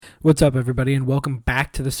What's up, everybody, and welcome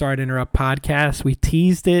back to the Sorry to Interrupt podcast. We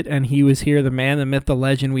teased it, and he was here, the man, the myth, the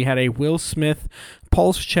legend. We had a Will Smith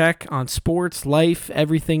pulse check on sports, life,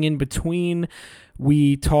 everything in between.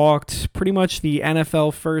 We talked pretty much the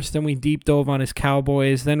NFL first, then we deep dove on his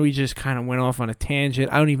Cowboys, then we just kind of went off on a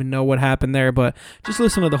tangent. I don't even know what happened there, but just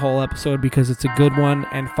listen to the whole episode because it's a good one,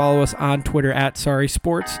 and follow us on Twitter at Sorry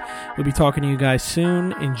Sports. We'll be talking to you guys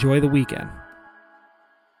soon. Enjoy the weekend.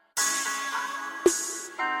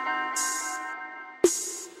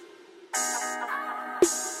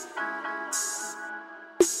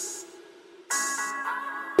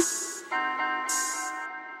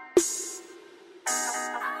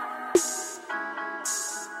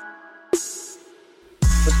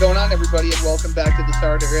 What's going on, everybody, and welcome back to the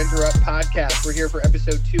Sorry to Interrupt podcast. We're here for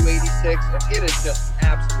episode 286, and it is just an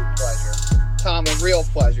absolute pleasure, Tom, a real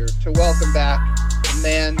pleasure, to welcome back the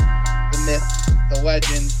man, the myth, the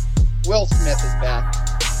legend. Will Smith is back.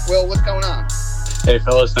 Will, what's going on? Hey,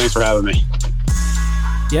 fellas, thanks for having me.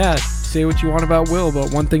 Yeah, say what you want about Will,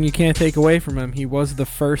 but one thing you can't take away from him, he was the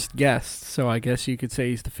first guest, so I guess you could say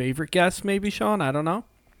he's the favorite guest, maybe, Sean? I don't know.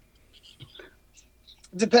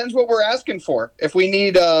 Depends what we're asking for. If we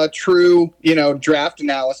need a true, draft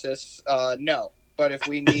analysis, no. But if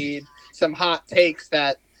we need some hot takes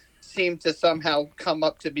that seem to somehow come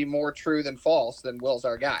up to be more true than false, then Will's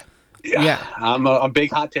our guy. Yeah. I'm a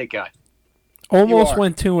big hot take guy. Almost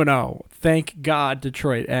went 2-0. Thank God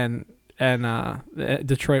Detroit and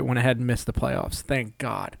Detroit went ahead and missed the playoffs. Thank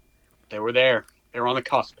God. They were there. They were on the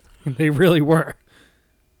cusp. They really were.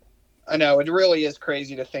 I know, it really is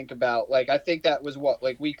crazy to think about. I think that was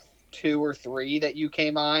week 2 or 3 that you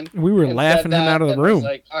came on. We were laughing him out of the room.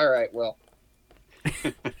 Like, all right, Will.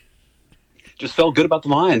 Just felt good about the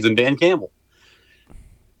Lions and Dan Campbell.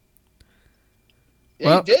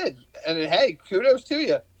 Yeah, you did. And hey, kudos to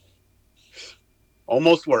you.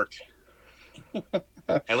 Almost worked.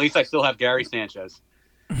 At least I still have Gary Sanchez.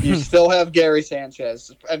 You still have Gary Sanchez.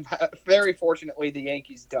 And very fortunately, the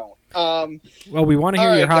Yankees don't. Well, we want to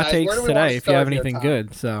hear your hot takes today if you have anything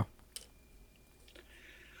good. So,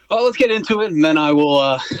 well, let's get into it, and then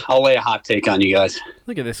I'll lay a hot take on you guys.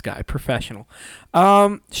 Look at this guy, professional.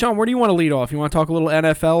 Sean, where do you want to lead off? You want to talk a little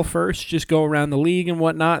NFL first? Just go around the league and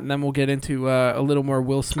whatnot, and then we'll get into a little more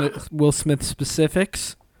Will Smith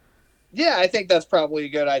specifics. Yeah, I think that's probably a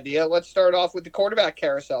good idea. Let's start off with the quarterback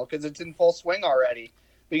carousel because it's in full swing already.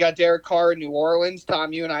 We got Derek Carr in New Orleans.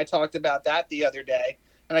 Tom, you and I talked about that the other day.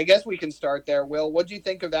 And I guess we can start there. Will, what do you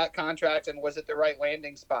think of that contract, and was it the right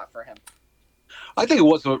landing spot for him? I think it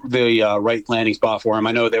was the right landing spot for him.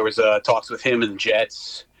 I know there was talks with him and the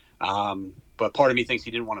Jets, but part of me thinks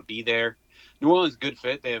he didn't want to be there. New Orleans is a good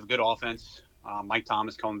fit. They have a good offense. Mike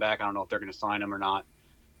Thomas coming back. I don't know if they're going to sign him or not.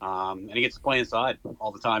 And he gets to play inside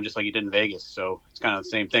all the time, just like he did in Vegas. So it's kind of the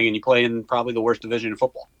same thing. And you play in probably the worst division in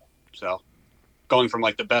football. So going from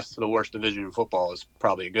the best to the worst division in football is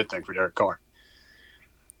probably a good thing for Derek Carr.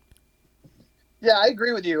 Yeah, I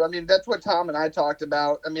agree with you. I mean, that's what Tom and I talked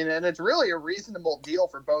about. I mean, and it's really a reasonable deal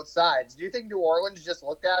for both sides. Do you think New Orleans just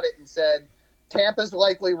looked at it and said, Tampa's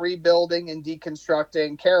likely rebuilding and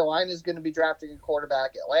deconstructing, Carolina's going to be drafting a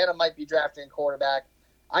quarterback, Atlanta might be drafting a quarterback?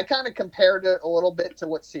 I kind of compared it a little bit to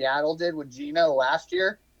what Seattle did with Geno last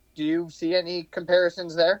year. Do you see any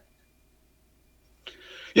comparisons there?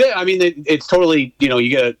 Yeah, I mean, it's totally, you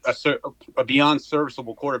get a beyond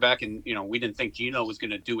serviceable quarterback, and, we didn't think Geno was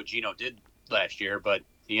going to do what Geno did last year, but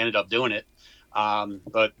he ended up doing it.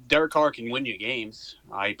 But Derek Carr can win you games.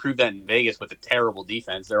 He proved that in Vegas with a terrible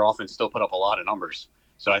defense. Their offense still put up a lot of numbers.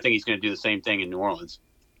 So I think he's going to do the same thing in New Orleans.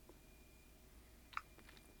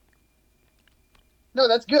 No,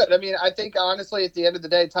 that's good. I mean, I think, honestly, at the end of the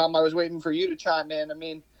day, Tom, I was waiting for you to chime in. I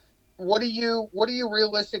mean, what do you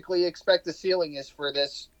realistically expect the ceiling is for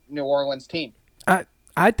this New Orleans team?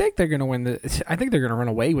 I think they're going to win I think they're going to run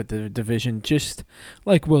away with the division, just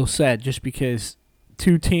like Will said, just because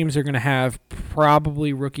two teams are going to have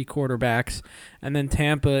probably rookie quarterbacks, and then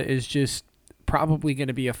Tampa is just probably going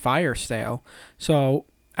to be a fire sale. So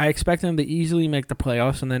I expect them to easily make the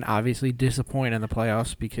playoffs, and then obviously disappoint in the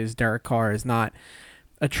playoffs because Derek Carr is not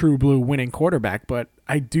a true blue winning quarterback, but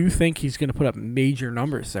I do think he's going to put up major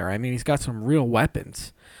numbers there. I mean, he's got some real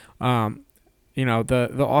weapons. The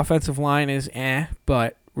offensive line is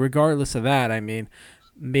but regardless of that, I mean,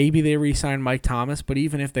 maybe they re-sign Mike Thomas, but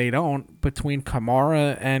even if they don't, between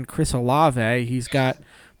Kamara and Chris Olave, he's got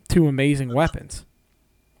two amazing weapons.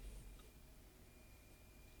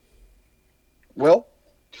 Will?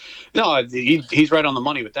 No, he's right on the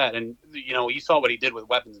money with that. And, you saw what he did with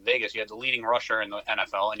weapons in Vegas. You had the leading rusher in the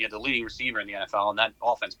NFL, and you had the leading receiver in the NFL, and that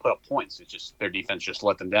offense put up points. It's just their defense just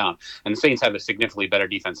let them down. And the Saints have a significantly better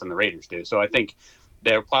defense than the Raiders do. So I think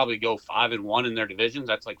they'll probably go 5-1 in their divisions.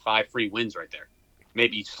 That's like 5 free wins right there.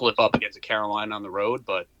 Maybe slip up against a Carolina on the road,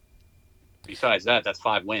 but besides that, that's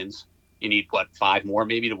 5 wins. You need, 5 more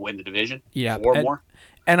maybe to win the division? Yeah. 4 more?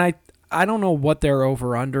 And I don't know what their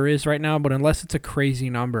over-under is right now, but unless it's a crazy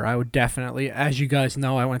number, I would definitely, as you guys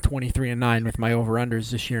know, I went 23-9 with my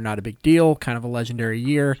over-unders this year. Not a big deal, kind of a legendary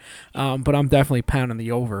year, but I'm definitely pounding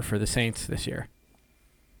the over for the Saints this year.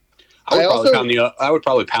 I would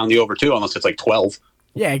probably pound the over too, unless it's like 12.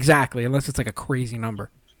 Yeah, exactly, unless it's like a crazy number.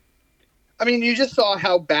 I mean, you just saw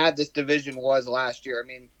how bad this division was last year. I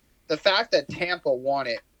mean, the fact that Tampa won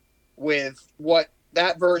it with what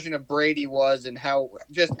that version of Brady was and how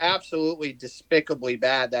just absolutely despicably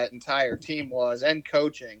bad that entire team was and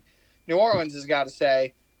coaching. New Orleans has got to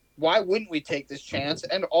say, why wouldn't we take this chance?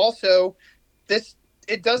 And also,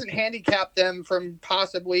 it doesn't handicap them from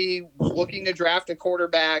possibly looking to draft a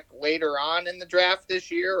quarterback later on in the draft this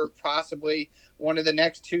year or possibly one of the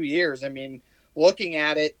next 2 years. I mean, looking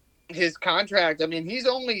at it, his contract, I mean,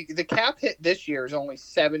 the cap hit this year is only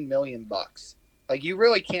 $7 million. Like, you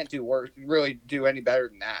really can't do any better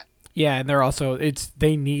than that. Yeah, and they're also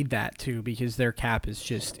they need that too because their cap is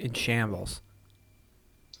just in shambles.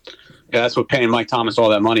 Yeah, that's what paying Mike Thomas all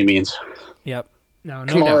that money means. Yep. No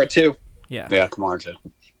Kamara doubt. too. Yeah. Yeah, Kamara too.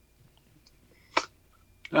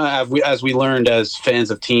 As we learned as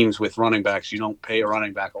fans of teams with running backs, you don't pay a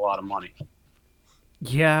running back a lot of money.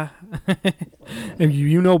 Yeah.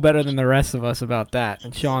 You know better than the rest of us about that.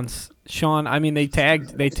 And Sean, I mean, they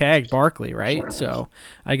tagged Barkley, right? So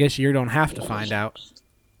I guess you don't have to find out.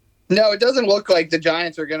 No, it doesn't look like the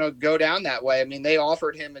Giants are going to go down that way. I mean, they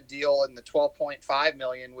offered him a deal in the $12.5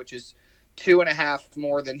 million, which is 2.5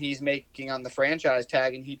 more than he's making on the franchise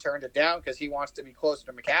tag, and he turned it down because he wants to be closer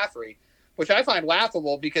to McCaffrey, which I find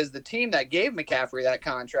laughable because the team that gave McCaffrey that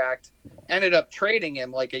contract ended up trading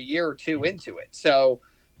him like a year or two into it. So,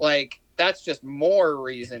 that's just more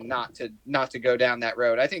reason not to go down that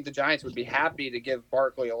road. I think the Giants would be happy to give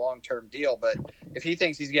Barkley a long-term deal, but if he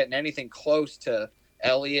thinks he's getting anything close to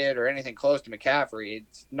Elliott or anything close to McCaffrey,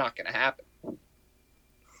 it's not going to happen.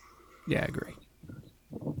 Yeah, I agree.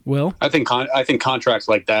 Will? I think contracts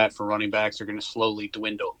like that for running backs are going to slowly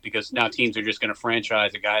dwindle because now teams are just going to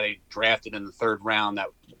franchise a guy they drafted in the 3rd round that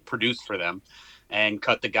produced for them and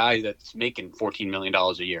cut the guy that's making $14 million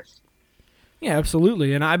a year. Yeah,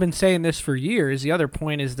 absolutely. And I've been saying this for years. The other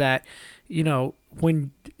point is that,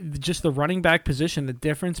 when just the running back position, the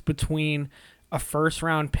difference between a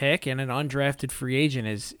first-round pick and an undrafted free agent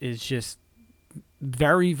is just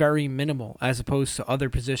very, very minimal as opposed to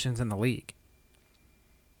other positions in the league.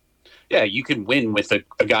 Yeah, you can win with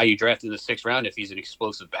a guy you drafted in the 6th round if he's an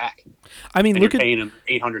explosive back. I mean, you're paying him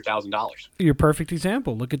 $800,000. Your perfect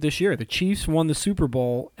example. Look at this year. The Chiefs won the Super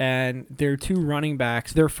Bowl, and their 2 running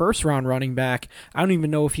backs, their first-round running back, I don't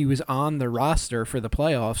even know if he was on the roster for the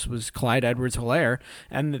playoffs, was Clyde Edwards-Helaire,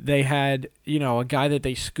 and they had, a guy that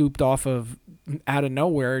they scooped off of out of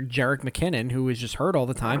nowhere, Jerick McKinnon, who was just hurt all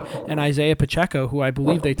the time, and Isaiah Pacheco, who I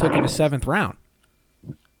believe they took in the 7th round.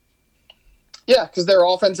 Yeah, because their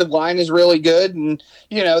offensive line is really good, and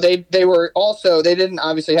they were also they didn't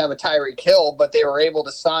obviously have a Tyreek Hill, but they were able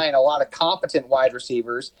to sign a lot of competent wide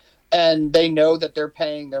receivers, and they know that they're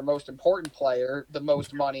paying their most important player the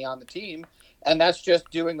most money on the team, and that's just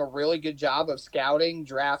doing a really good job of scouting,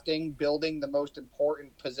 drafting, building the most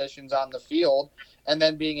important positions on the field, and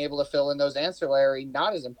then being able to fill in those ancillary,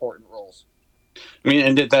 not as important roles. I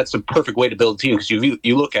mean, and that's a perfect way to build a team because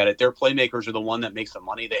you look at it, their playmakers are the one that makes the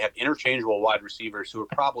money. They have interchangeable wide receivers who are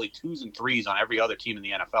probably 2s and 3s on every other team in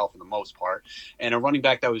the NFL for the most part, and a running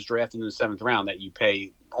back that was drafted in the 7th round that you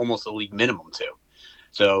pay almost a league minimum to.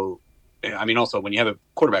 So, I mean, also when you have a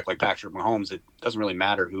quarterback like Patrick Mahomes, it doesn't really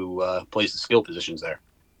matter who plays the skill positions there.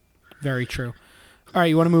 Very true. All right,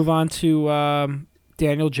 you want to move on to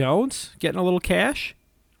Daniel Jones getting a little cash?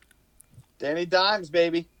 Danny Dimes,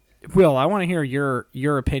 baby. Will, I want to hear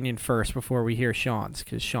your opinion first before we hear Sean's,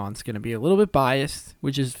 because Sean's going to be a little bit biased,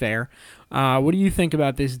 which is fair. What do you think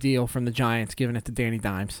about this deal from the Giants giving it to Danny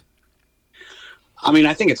Dimes? I mean,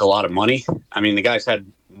 I think it's a lot of money. I mean, the guy's had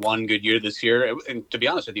one good year this year. And to be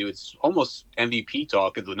honest with you, it's almost MVP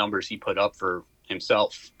talk of the numbers he put up for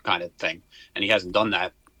himself kind of thing. And he hasn't done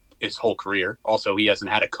that his whole career. Also, he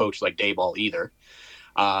hasn't had a coach like Daboll either.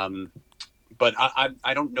 But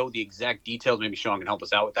I don't know the exact details. Maybe Sean can help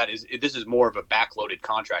us out with that. This is more of a backloaded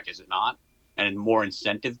contract, is it not? And more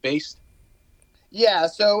incentive-based? Yeah,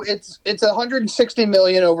 so it's 160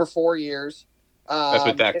 million over 4 years. That's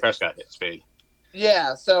what Dak Prescott gets paid.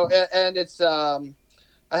 Yeah, so and it's I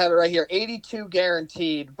have it right here, 82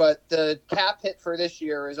 guaranteed, but the cap hit for this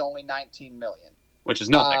year is only 19 million, which is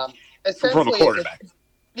nothing from a essentially. quarterback.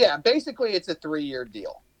 Yeah, basically it's a 3-year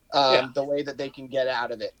deal. The way that they can get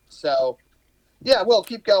out of it. So, yeah, we'll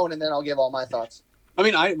keep going, and then I'll give all my thoughts. I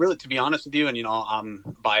mean, I really, to be honest with you, and I'm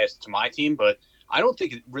biased to my team, but I don't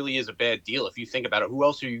think it really is a bad deal if you think about it. Who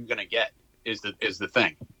else are you going to get? Is the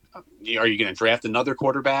thing? Are you going to draft another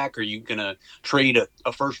quarterback? Are you going to trade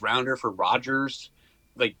a first rounder for Rodgers?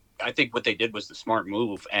 Like, I think what they did was the smart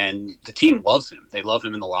move, and the team loves him. They love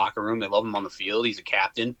him in the locker room. They love him on the field. He's a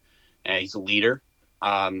captain, and he's a leader.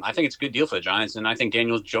 I think it's a good deal for the Giants, and I think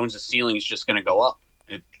Daniel Jones' ceiling is just going to go up.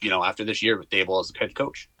 After this year with Daboll as the head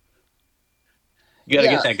coach. You got to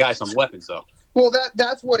get that guy some weapons, though. Well,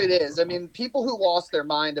 that's what it is. I mean, people who lost their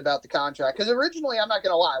mind about the contract, because originally, I'm not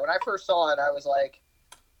going to lie, when I first saw it, I was like,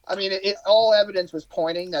 I mean, all evidence was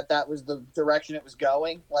pointing that was the direction it was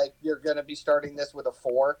going. Like, you're going to be starting this with a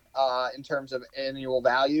 4 in terms of annual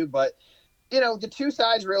value, but the two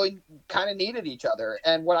sides really kind of needed each other.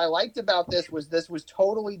 And what I liked about this was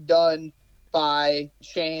totally done by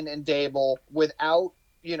Shane and Daboll without,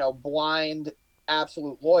 blind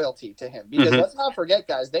absolute loyalty to him. Because let's not forget,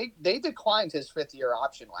 guys, they declined his 5th-year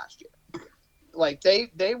option last year. Like,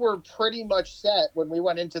 they were pretty much set when we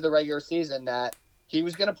went into the regular season that he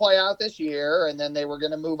was going to play out this year, and then they were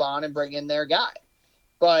going to move on and bring in their guy.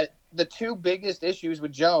 But the two biggest issues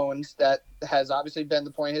with Jones that has obviously been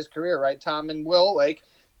the point of his career, right, Tom and Will, like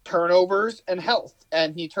turnovers and health.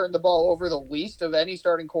 And he turned the ball over the least of any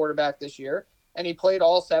starting quarterback this year, and he played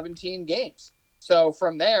all 17 games. So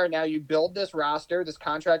from there, now you build this roster. This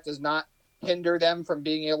contract does not hinder them from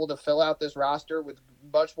being able to fill out this roster with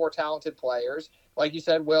much more talented players. Like you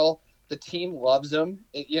said, Will, the team loves him.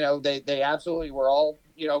 They absolutely were all,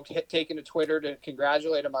 taking to Twitter to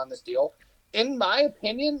congratulate him on this deal. In my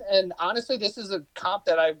opinion, and honestly, this is a comp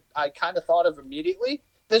that I kind of thought of immediately.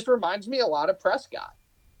 This reminds me a lot of Prescott.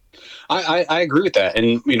 I agree with that.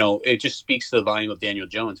 And, it just speaks to the volume of Daniel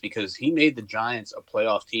Jones because he made the Giants a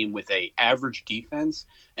playoff team with a average defense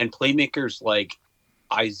and playmakers like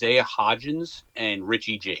Isaiah Hodgins and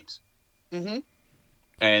Richie James. Mm-hmm.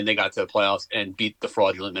 And they got to the playoffs and beat the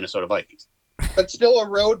fraudulent Minnesota Vikings. But still a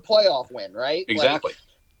road playoff win, right? Exactly.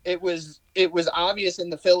 It was obvious in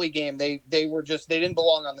the Philly game. They didn't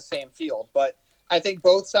belong on the same field. But I think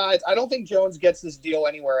both sides, I don't think Jones gets this deal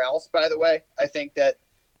anywhere else, by the way. I think that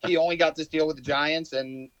he only got this deal with the Giants,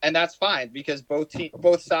 and that's fine because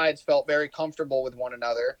both sides felt very comfortable with one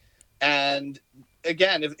another. And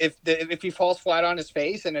again, if he falls flat on his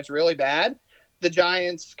face and it's really bad, the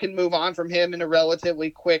Giants can move on from him in a relatively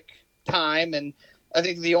quick time. And I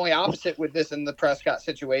think the only opposite with this in the Prescott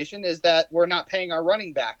situation is that we're not paying our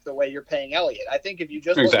running back the way you're paying Elliott. I think if you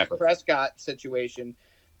just look at the Prescott situation,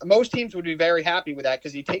 most teams would be very happy with that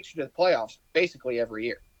because he takes you to the playoffs basically every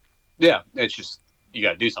year. Yeah, it's just you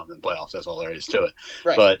got to do something in the playoffs. That's all there is to it.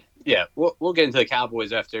 Right. But yeah, we'll get into the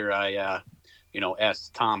Cowboys after I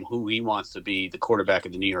asked Tom who he wants to be the quarterback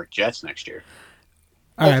of the New York Jets next year.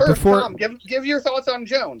 All right, first, Tom, give your thoughts on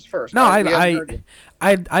Jones first. No,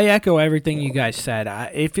 I echo everything you guys said.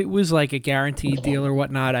 If it was like a guaranteed deal or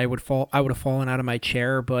whatnot, I would have fallen out of my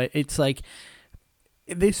chair. But it's like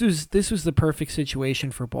this was the perfect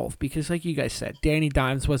situation for both because, like you guys said, Danny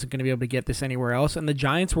Dimes wasn't going to be able to get this anywhere else, and the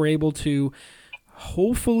Giants were able to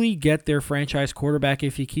hopefully get their franchise quarterback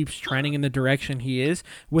if he keeps trending in the direction he is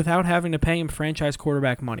without having to pay him franchise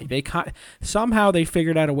quarterback money. Somehow they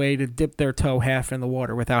figured out a way to dip their toe half in the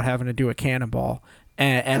water without having to do a cannonball,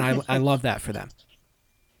 and I love that for them.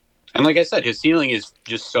 And like I said, his ceiling is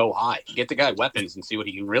just so high. Get the guy weapons and see what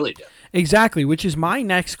he can really do. Exactly, which is my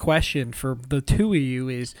next question for the two of you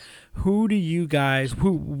is, who do you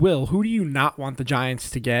not want the Giants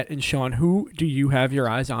to get? And Sean, who do you have your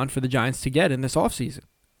eyes on for the Giants to get in this offseason?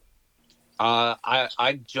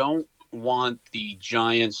 I don't want the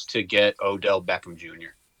Giants to get Odell Beckham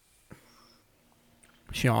Jr.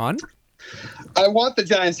 Sean? I want the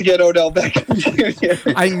Giants to get Odell Beckham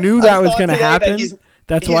Jr. I knew that was going to happen.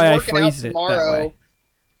 That's why I phrased it that way.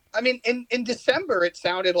 I mean, in December, it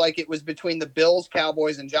sounded like it was between the Bills,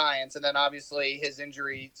 Cowboys, and Giants. And then obviously his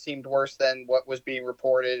injury seemed worse than what was being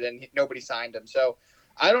reported, and nobody signed him. So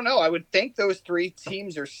I don't know. I would think those three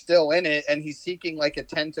teams are still in it, and he's seeking like a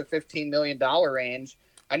 $10 to $15 million range.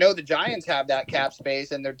 I know the Giants have that cap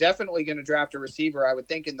space, and they're definitely going to draft a receiver, I would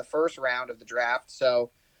think, in the first round of the draft.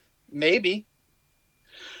 So maybe.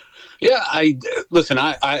 Yeah, I listen.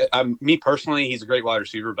 I'm me personally. He's a great wide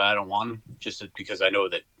receiver, but I don't want him just because I know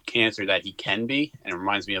that cancer that he can be, and it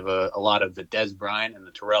reminds me of a lot of the Des Bryant and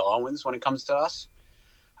the Terrell Owens when it comes to us.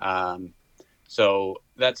 So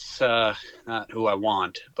that's not who I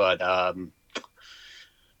want. But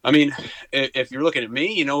I mean, if you're looking at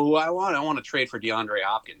me, you know who I want. I want to trade for DeAndre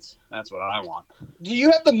Hopkins. That's what I want. Do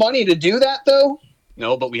you have the money to do that though?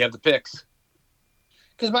 No, but we have the picks.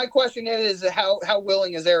 Because my question is how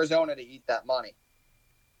willing is Arizona to eat that money?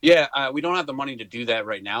 Yeah, we don't have the money to do that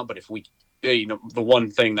right now. But if we, the one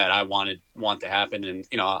thing that I want to happen, and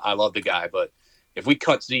I love the guy, but if we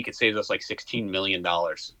cut Zeke, it saves us like $16 million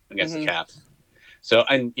against the cap. So,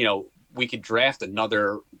 and we could draft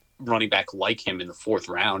another running back like him in the fourth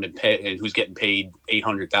round and who's getting paid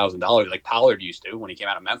 $800,000 like Pollard used to when he came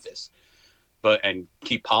out of Memphis, and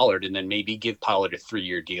keep Pollard and then maybe give Pollard a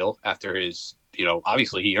 3-year deal after his.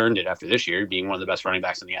 Obviously he earned it after this year, being one of the best running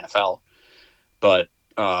backs in the NFL. But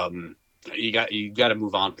you got to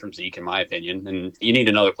move on from Zeke, in my opinion, and you need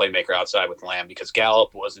another playmaker outside with Lamb because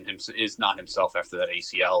Gallup is not himself after that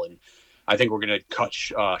ACL, and I think we're going to cut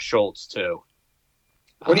Schultz too.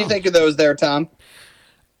 What do you think of those there, Tom?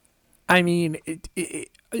 I mean,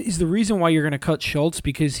 is the reason why you're going to cut Schultz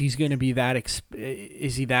because he's going to be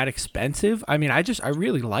is he that expensive? I mean, I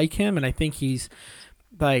really like him, and I think he's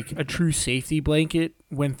like a true safety blanket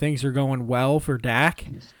when things are going well for Dak.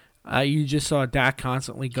 You just saw Dak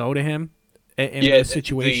constantly go to him in those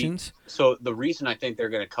situations. So the reason I think they're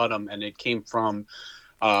going to cut him, and it came from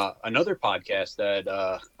another podcast that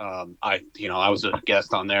I was a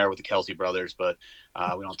guest on there with the Kelsey brothers, but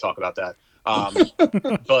we don't talk about that.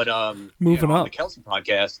 But moving on the Kelsey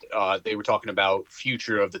podcast, they were talking about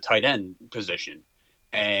future of the tight end position,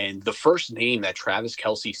 and the first name that Travis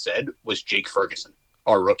Kelce said was Jake Ferguson,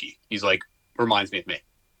 our rookie. He's like, reminds me of me.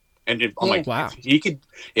 And I'm like, wow.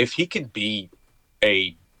 If he could be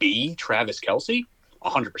a B Travis Kelce,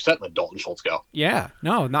 100% let Dalton Schultz go. Yeah.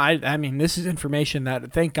 No, I mean, this is information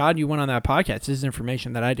that, thank God you went on that podcast. This is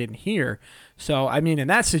information that I didn't hear. So, I mean, in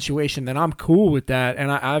that situation, then I'm cool with that.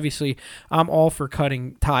 And I'm all for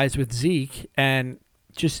cutting ties with Zeke. And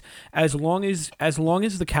just as long as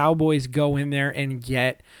the Cowboys go in there and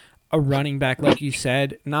get a running back, like you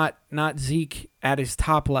said, not Zeke at his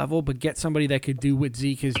top level, but get somebody that could do what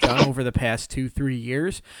Zeke has done over the past 2-3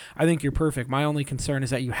 years, I think you're perfect. My only concern is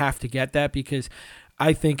that you have to get that because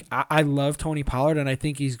I think I love Tony Pollard and I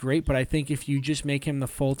think he's great, but I think if you just make him the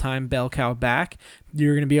full-time bell cow back,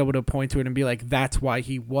 you're going to be able to point to it and be like, that's why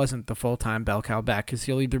he wasn't the full-time bell cow back, because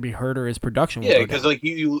he'll either be hurt or his production will go down. Yeah, because like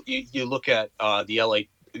you look at the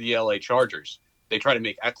LA Chargers. They tried to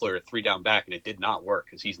make Eckler a 3-down back, and it did not work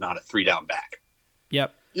because he's not a 3-down back.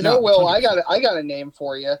 Yep. Will, 100%. I got a name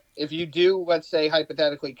for you. If you do, let's say,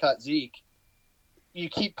 hypothetically cut Zeke, you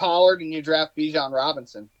keep Pollard and you draft Bijan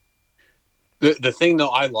Robinson. The thing, though,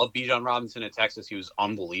 I love Bijan Robinson at Texas. He was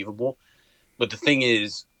unbelievable. But the thing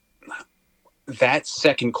is, that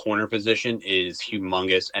second corner position is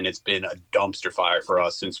humongous, and it's been a dumpster fire for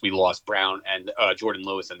us since we lost Brown and Jordan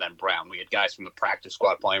Lewis and then Brown. We had guys from the practice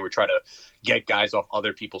squad playing. We're trying to get guys off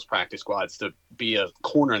other people's practice squads to be a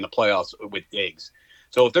corner in the playoffs with Diggs.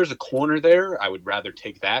 So if there's a corner there, I would rather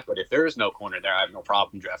take that. But if there is no corner there, I have no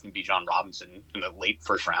problem drafting Bijan Robinson in the late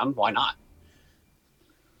first round. Why not?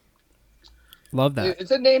 Love that.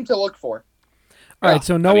 It's a name to look for. All right,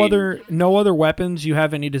 so no other weapons you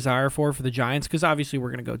have any desire for the Giants? Because obviously we're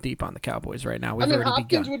going to go deep on the Cowboys right now.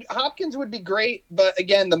 Hopkins would be great, but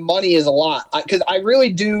again, the money is a lot. Because I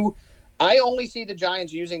really do. I only see the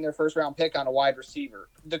Giants using their first-round pick on a wide receiver.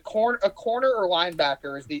 A corner or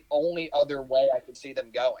linebacker is the only other way I could see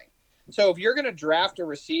them going. So if you're going to draft a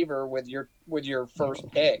receiver with your first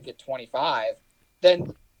pick at 25,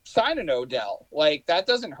 then sign an Odell. Like, that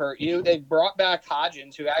doesn't hurt you. They brought back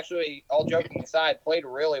Hodgins, who actually, all joking aside, played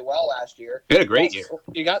really well last year. He had a great year.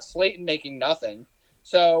 You got Slayton making nothing.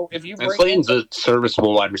 So if you bring Slayton's a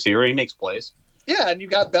serviceable wide receiver. He makes plays. Yeah, and you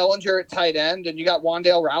got Bellinger at tight end, and you got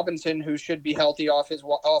Wan'Dale Robinson, who should be healthy off his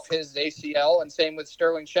ACL, and same with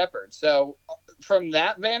Sterling Shepard. So from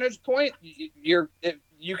that vantage point, you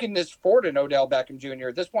can afford an Odell Beckham Jr.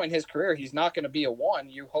 At this point in his career, he's not going to be a 1.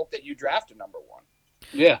 You hope that you draft a number 1.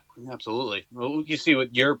 Yeah, absolutely. Well, you see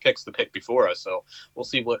what your pick's the pick before us, so we'll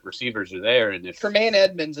see what receivers are there. And if Tremaine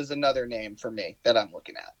Edmonds is another name for me that I'm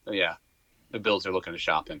looking at. Yeah, the Bills are looking to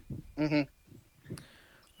shop him. Mm-hmm.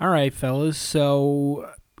 All right, fellas. So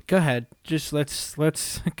go ahead. Just let's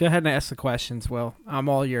go ahead and ask the questions. Will, I'm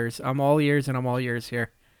all yours. I'm all ears, and I'm all yours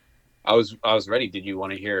here. I was ready. Did you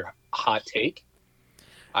want to hear a hot take?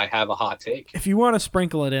 I have a hot take. If you want to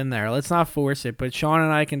sprinkle it in there, let's not force it. But Sean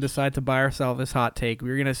and I can decide to buy ourselves this hot take. We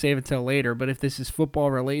were gonna save it till later, but if this is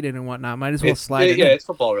football related and whatnot, might as well slide it in. Yeah, it's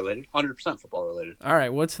football related, 100% football related. All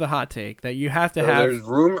right, what's the hot take that you have to have?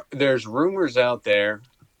 There's rumors out there,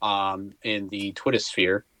 in the Twitter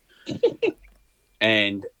sphere,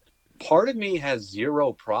 and part of me has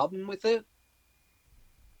zero problem with it.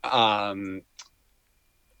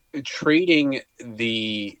 Trading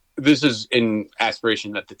this is in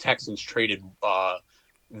aspiration that the Texans traded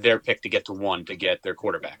their pick to get to 1 to get their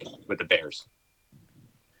quarterback with the Bears.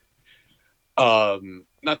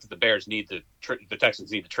 Not that the Bears need the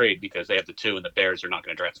Texans need to trade because they have the 2 and the Bears are not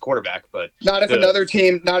going to draft the quarterback, but not if another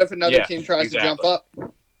team tries to jump up.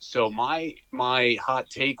 So my hot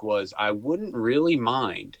take was I wouldn't really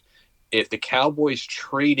mind if the Cowboys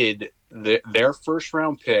traded their first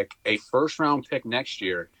round pick, a first round pick next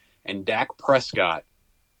year, and Dak Prescott,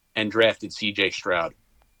 and drafted C.J. Stroud.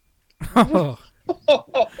 Oh.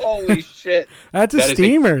 Holy shit! That's a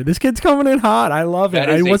steamer. This kid's coming in hot. I love it.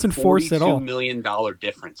 It wasn't forced at all. $42 million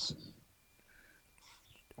difference.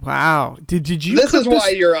 Wow. Did you? This is why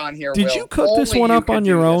you're on here. Did you cook this one up on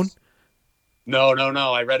your own? No.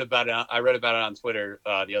 I read about it. I read about it on Twitter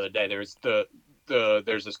the other day. There's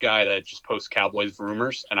there's this guy that just posts Cowboys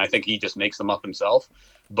rumors, and I think he just makes them up himself.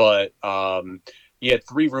 But he had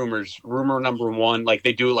 3 rumors. Rumor number 1, like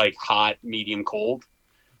they do like hot, medium, cold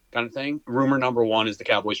kind of thing. Rumor number 1 is the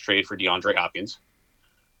Cowboys trade for DeAndre Hopkins.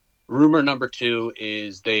 Rumor number 2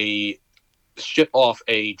 is they ship off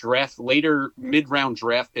a later mid-round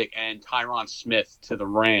draft pick and Tyron Smith to the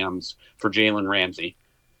Rams for Jalen Ramsey.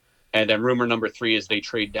 And then rumor number 3 is they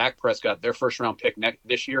trade Dak Prescott, their first-round pick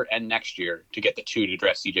this year and next year, to get the 2 to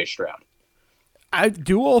draft C.J. Stroud. I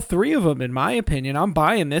do all 3 of them, in my opinion. I'm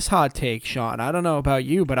buying this hot take, Sean. I don't know about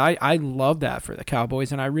you, but I love that for the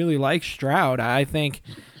Cowboys, and I really like Stroud. do I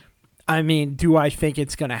think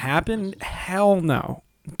it's going to happen? Hell no.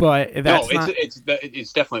 But it's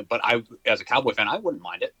definitely. But as a Cowboy fan, I wouldn't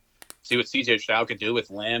mind it. See what C.J. Stroud could do with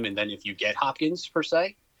Lamb, and then if you get Hopkins per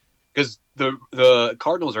se, because the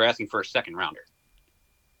Cardinals are asking for a second rounder.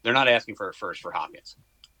 They're not asking for a first for Hopkins.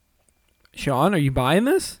 Sean, are you buying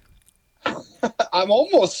this? I'm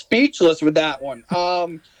almost speechless with that one.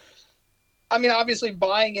 I mean, obviously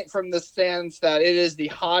buying it from the stance that it is the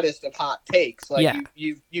hottest of hot takes. Like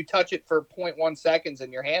you touch it for 0.1 seconds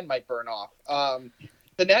and your hand might burn off.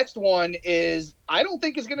 The next one is I don't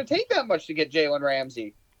think it's going to take that much to get Jalen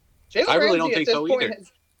Ramsey. I really don't think so either.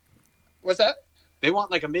 What's that? They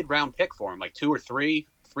want like a mid-round pick for him, like 2 or 3,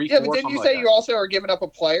 3, yeah, 4. But didn't you say you also are giving up a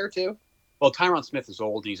player too? Well, Tyron Smith is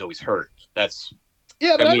old. He's always hurt.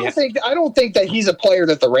 Yeah, but I don't think that he's a player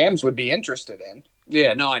that the Rams would be interested in.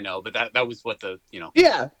 Yeah, no, I know, but that was what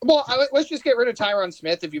Yeah, well, let's just get rid of Tyron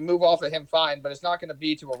Smith. If you move off of him, fine, but it's not going to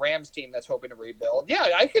be to a Rams team that's hoping to rebuild. Yeah,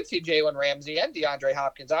 I could see Jalen Ramsey and DeAndre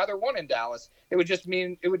Hopkins, either one in Dallas. It would just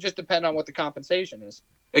depend on what the compensation is.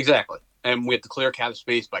 Exactly, and we have to clear cap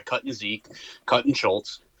space by cutting Zeke, cutting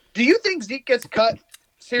Schultz. Do you think Zeke gets cut?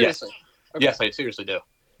 Seriously? Yes, okay. Yes, I seriously do.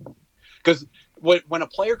 Because when a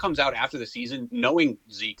player comes out after the season, knowing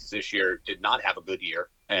Zeke this year did not have a good year,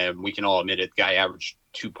 and we can all admit it, the guy averaged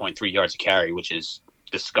 2.3 yards a carry, which is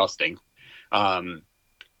disgusting.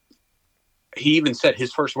 He even said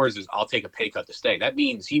his first words is, "I'll take a pay cut to stay." That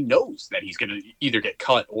means he knows that he's going to either get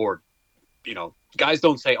cut or, guys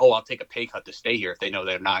don't say, "Oh, I'll take a pay cut to stay here" if they know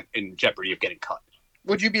they're not in jeopardy of getting cut.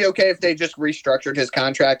 Would you be okay if they just restructured his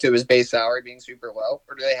contract to his base salary being super low,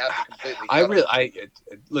 or do they have to completely?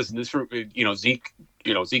 Listen. This, Zeke.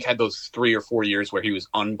 Zeke had those 3 or 4 years where he was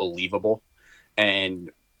unbelievable, and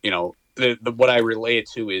what I relate it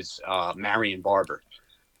to is Marion Barber.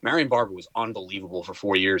 Marion Barber was unbelievable for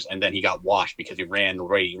 4 years, and then he got washed because he ran the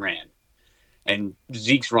way he ran. And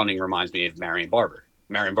Zeke's running reminds me of Marion Barber.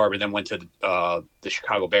 Marion Barber then went to the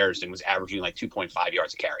Chicago Bears and was averaging like 2.5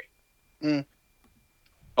 yards a carry. Mm.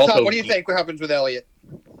 Also, Tom, what do you think happens with Elliott?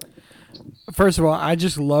 First of all, I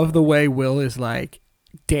just love the way Will is like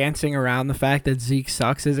dancing around the fact that Zeke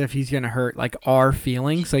sucks as if he's gonna hurt like our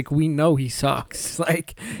feelings. Like we know he sucks.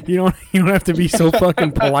 Like you don't have to be so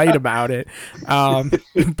fucking polite about it.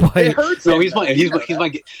 But it hurts. No, he's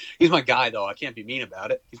my guy though. I can't be mean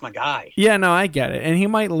about it. He's my guy. Yeah, no, I get it, and he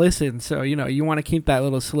might listen. So you want to keep that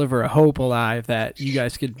little sliver of hope alive that you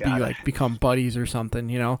guys could become buddies or something.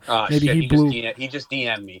 Maybe he just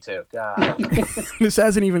DM'd me too. God. This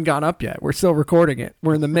hasn't even gone up yet. We're still recording it.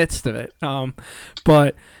 We're in the midst of it.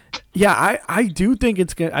 But yeah, I do think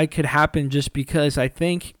it could happen just because I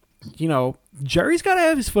think, Jerry's got to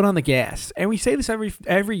have his foot on the gas. And we say this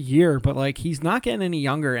every year, but like he's not getting any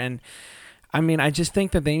younger. And I mean, I just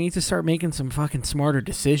think that they need to start making some fucking smarter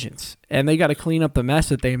decisions. And they got to clean up the mess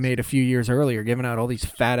that they made a few years earlier, giving out all these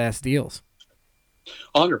fat-ass deals.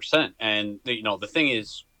 100%. And, the thing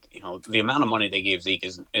is, the amount of money they gave Zeke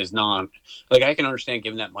is not like I can understand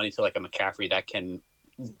giving that money to like a McCaffrey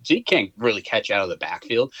Zeke can't really catch out of the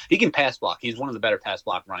backfield. He can pass block. He's one of the better pass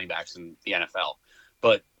block running backs in the NFL.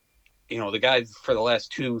 But, the guy for the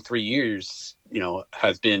last 2-3 years,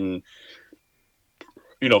 has been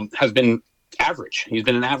average. He's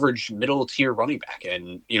been an average middle tier running back.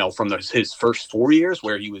 And, from his first 4 years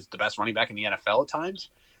where he was the best running back in the NFL at times,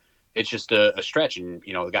 it's just a stretch. And,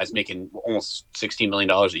 the guy's making almost $16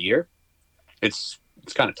 million a year. It's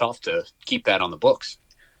kind of tough to keep that on the books.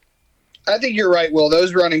 I think you're right, Will.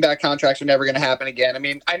 Those running back contracts are never going to happen again. I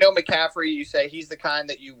mean, I know McCaffrey, you say he's the kind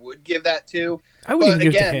that you would give that to. I wouldn't but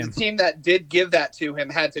give again, it to him. The team that did give that to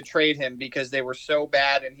him had to trade him because they were so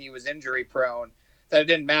bad and he was injury prone that it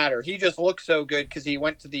didn't matter. He just looked so good because he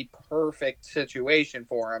went to the perfect situation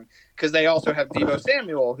for him because they also have Deebo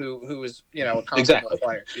Samuel, who is, a comfortable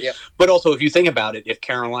player. Yeah. But also, if you think about it, if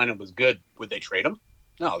Carolina was good, would they trade him?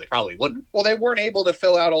 No, they probably wouldn't. Well, they weren't able to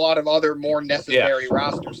fill out a lot of other more necessary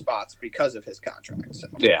roster spots because of his contract. So.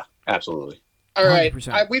 Yeah, absolutely. All right.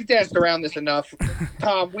 100%. We've danced around this enough.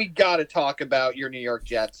 Tom, we got to talk about your New York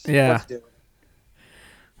Jets. Yeah. Let's do it.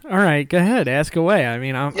 All right, go ahead. Ask away. I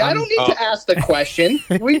mean, I don't need to ask the question.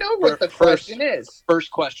 We know what the question is.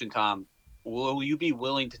 First question, Tom. Will you be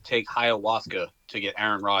willing to take ayahuasca to get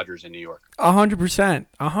Aaron Rodgers in New York? 100%.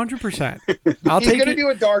 100%. I'll He's take going to it. do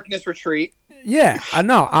a darkness retreat. Yeah, I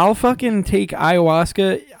know. I'll fucking take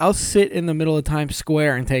ayahuasca. I'll sit in the middle of Times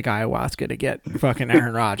Square and take ayahuasca to get fucking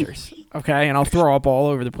Aaron Rodgers. Okay, and I'll throw up all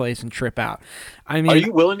over the place and trip out. I mean, are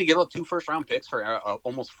you willing to give up 2 first-round picks for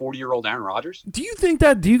almost 40-year-old Aaron Rodgers? do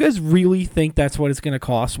you guys really think that's what it's going to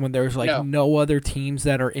cost when there's like no other teams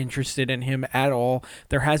that are interested in him at all?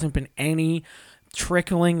 There hasn't been any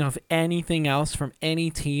trickling of anything else from any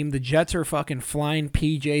team. The Jets are fucking flying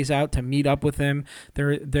PJs out to meet up with him.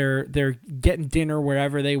 They're getting dinner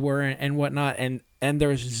wherever they were and whatnot, and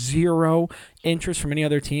there's zero interest from any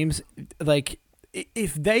other teams. Like,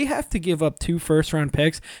 if they have to give up 2 first-round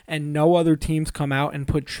picks and no other teams come out and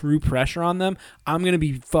put true pressure on them, I'm going to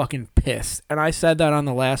be fucking pissed. And I said that on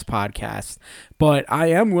the last podcast. But I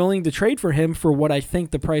am willing to trade for him for what I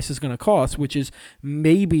think the price is going to cost, which is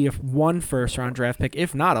maybe 1 first-round draft pick,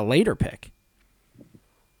 if not a later pick.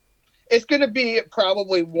 It's going to be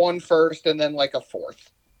probably 1 first and then like a 4th.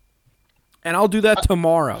 And I'll do that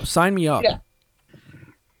tomorrow. Sign me up. Yeah.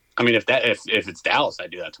 I mean, if it's Dallas,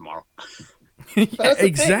 I'd do that tomorrow. Yeah, That's the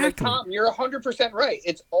exactly. thing. Like, Tom, you're 100% right.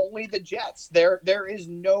 It's only the Jets. There is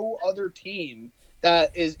no other team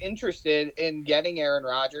that is interested in getting Aaron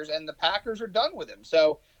Rodgers, and the Packers are done with him.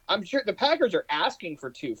 So I'm sure the Packers are asking for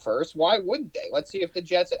 2 firsts. Why wouldn't they? Let's see if the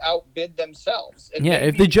Jets outbid themselves. Yeah,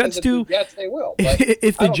 if the Jets do, the Jets, they will. But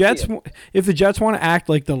if the Jets want to act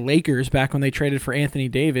like the Lakers back when they traded for Anthony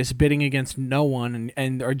Davis, bidding against no one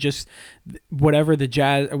and are just whatever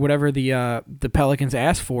the Pelicans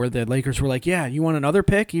asked for, the Lakers were like, yeah, you want another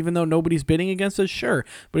pick, even though nobody's bidding against us, sure.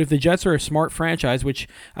 But if the Jets are a smart franchise, which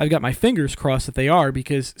I've got my fingers crossed that they are,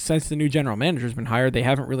 because since the new general manager's been hired, they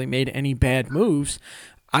haven't really made any bad moves.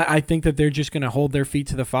 I think that they're just going to hold their feet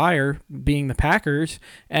to the fire, being the Packers,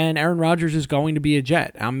 and Aaron Rodgers is going to be a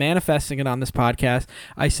Jet. I'm manifesting it on this podcast.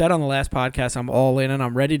 I said on the last podcast I'm all in, and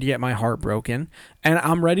I'm ready to get my heart broken, and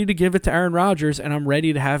I'm ready to give it to Aaron Rodgers, and I'm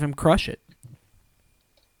ready to have him crush it.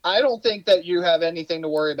 I don't think that you have anything to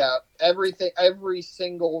worry about. Every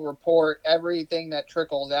single report, everything that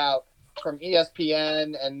trickles out from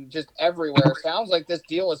ESPN and just everywhere sounds like this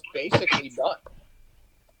deal is basically done.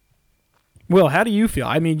 Will, how do you feel?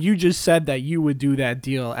 I mean, you just said that you would do that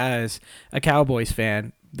deal as a Cowboys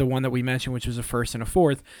fan, the one that we mentioned, which was a 1st and a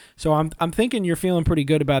 4th. So I'm thinking you're feeling pretty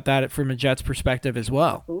good about that from a Jets perspective as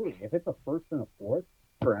well. Absolutely. If it's a 1st and a 4th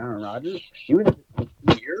for Aaron Rodgers, even if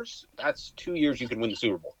it's 2 years, that's 2 years you can win the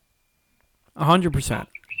Super Bowl. 100%.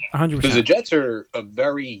 100%. Because the Jets are a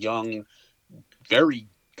very young, very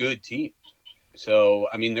good team. So,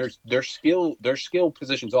 I mean, there's skill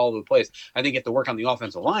positions all over the place. I think you have to work on the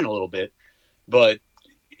offensive line a little bit. But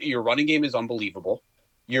your running game is unbelievable.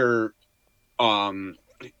 Your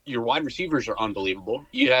wide receivers are unbelievable.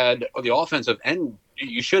 You had the offensive end.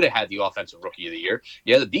 You should have had the offensive rookie of the year.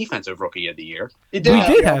 You had the defensive rookie of the year. We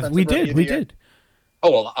did.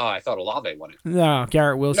 Oh, well, I thought Olave won it. No,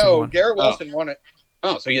 Garrett Wilson won. Garrett Wilson won it.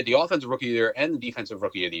 Oh, so you had the offensive rookie of the year and the defensive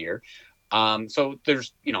rookie of the year. So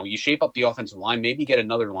there's, you shape up the offensive line, maybe get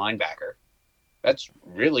another linebacker. That's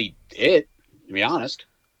really it, to be honest.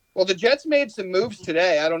 Well, the Jets made some moves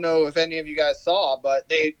today. I don't know if any of you guys saw, but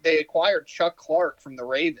they acquired Chuck Clark from the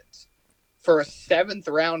Ravens for a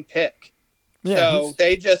 7th-round pick. Yeah, so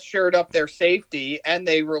they just shored up their safety, and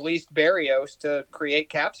they released Berrios to create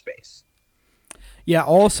cap space. Yeah,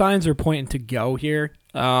 all signs are pointing to go here.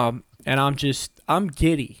 And I'm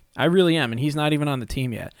giddy. I really am. And he's not even on the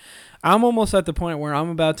team yet. I'm almost at the point where I'm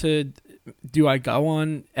about to, do I go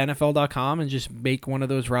on NFL.com and just make one of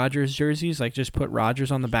those Rodgers jerseys? Like just put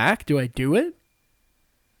Rodgers on the back? Do I do it?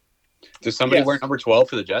 Does somebody wear number 12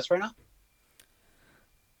 for the Jets right now?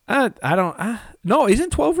 I don't. No, isn't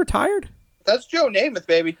 12 retired? That's Joe Namath,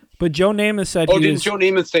 baby. But Joe Namath said didn't Joe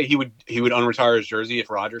Namath say he would unretire his jersey if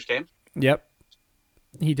Rodgers came? Yep.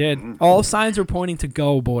 He did. All signs are pointing to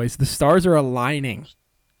go, boys. The stars are aligning.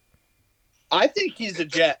 I think he's a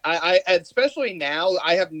Jet. I especially now,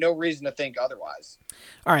 I have no reason to think otherwise.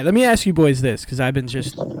 All right, let me ask you boys this, because I've been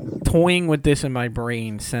just toying with this in my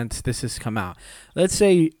brain since this has come out. Let's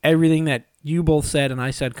say everything that you both said and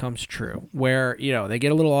I said comes true, where they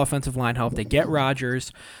get a little offensive line help, they get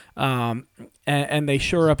Rodgers, and they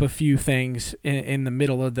shore up a few things in the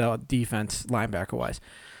middle of the defense, linebacker-wise.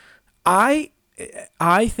 I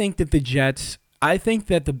think that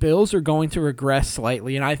the Bills are going to regress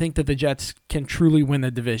slightly, and I think that the Jets can truly win the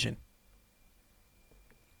division.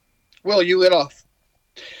 Will, you lit off.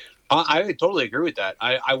 I totally agree with that.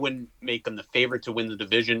 I wouldn't make them the favorite to win the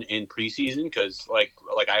division in preseason because, like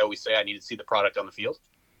I always say, I need to see the product on the field.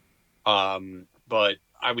 But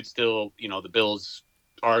I would still, the Bills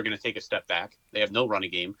are going to take a step back. They have no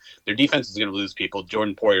running game. Their defense is going to lose people.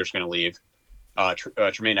 Jordan Poyer's going to leave.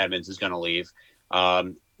 Tremaine Edmonds is going to leave.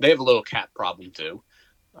 They have a little cap problem too.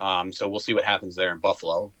 So we'll see what happens there in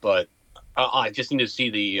Buffalo. But I just need to see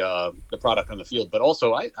the product on the field. But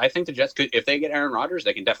also, I think the Jets could, if they get Aaron Rodgers,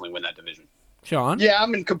 they can definitely win that division. Sean? Yeah,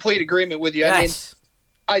 I'm in complete agreement with you. Yes.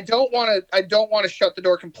 I don't want to shut the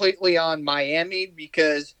door completely on Miami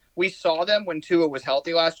because we saw them when Tua was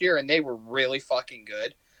healthy last year, and they were really fucking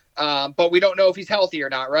good. But we don't know if he's healthy or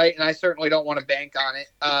not, right? And I certainly don't want to bank on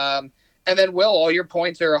it. And then, Will, all your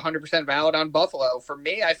points are 100% valid on Buffalo. For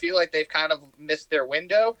me, I feel like they've kind of missed their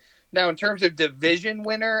window. Now, in terms of division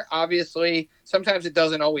winner, obviously, sometimes it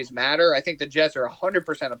doesn't always matter. I think the Jets are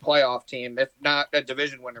 100% a playoff team, if not a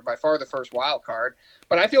division winner, by far the first wild card.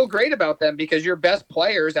 But I feel great about them because your best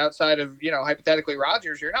players outside of, hypothetically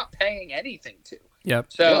Rodgers, you're not paying anything to. Yep.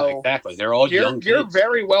 So yeah, exactly. They're all young kids. You're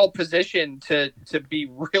very well positioned to be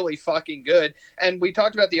really fucking good. And we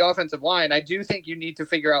talked about the offensive line. I do think you need to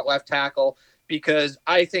figure out left tackle because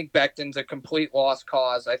I think Becton's a complete lost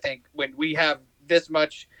cause. I think when we have this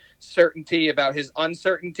much certainty about his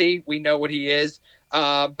uncertainty, we know what he is.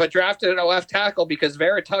 But drafted a left tackle because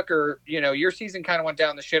Vera Tucker, your season kind of went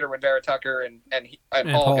down the shitter when Vera Tucker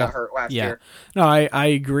and Hall got hurt last year. No, I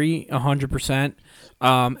agree 100%.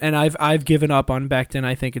 And I've given up on Becton.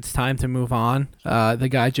 I think it's time to move on. The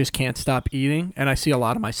guy just can't stop eating, and I see a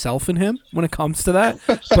lot of myself in him when it comes to that.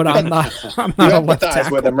 But I'm not a left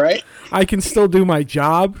tackle with him, right? I can still do my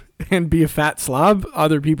job and be a fat slob.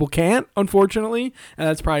 Other people can't, unfortunately, and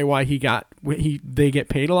that's probably why they get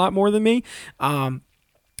paid a lot more than me.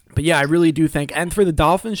 But yeah, I really do think, and for the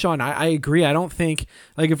Dolphins, Sean, I agree. I don't think,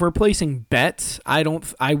 if we're placing bets, I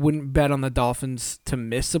wouldn't bet on the Dolphins to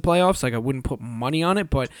miss the playoffs. I wouldn't put money on it,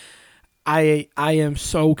 but I am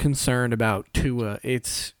so concerned about Tua.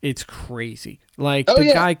 It's crazy.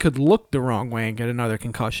 Guy could look the wrong way and get another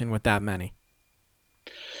concussion with that many.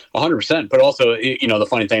 100%. But also, the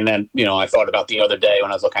funny thing that, I thought about the other day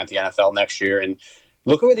when I was looking at the NFL next year, and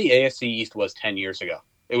look at where the AFC East was 10 years ago.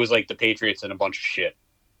 It was like the Patriots and a bunch of shit.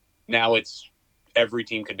 Now it's every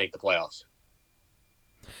team could make the playoffs.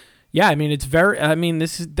 Yeah,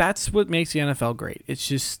 that's what makes the NFL great. It's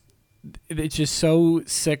just so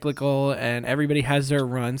cyclical, and everybody has their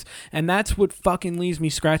runs, and that's what fucking leaves me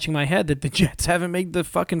scratching my head that the Jets haven't made the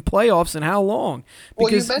fucking playoffs in how long?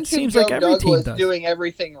 Because you mentioned it seems Joe like every Douglas team does. Doing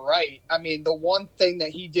everything right. I mean, the one thing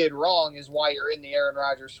that he did wrong is why you're in the Aaron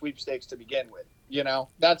Rodgers sweepstakes to begin with.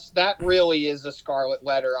 That really is a scarlet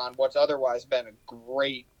letter on what's otherwise been a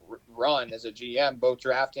great run as a GM, both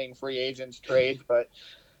drafting, free agents, trades, but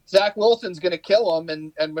Zach Wilson's going to kill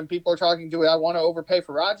him. And when people are talking, do I want to overpay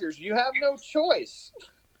for Rodgers? You have no choice.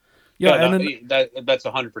 Yeah, that's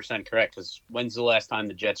 100% correct. Because when's the last time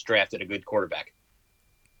the Jets drafted a good quarterback?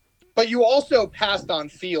 But you also passed on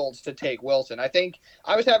Fields to take Wilson. I think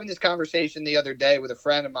I was having this conversation the other day with a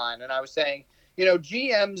friend of mine, and I was saying,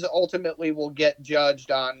 GMs ultimately will get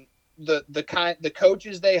judged on the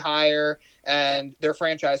coaches they hire and their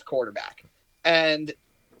franchise quarterback. And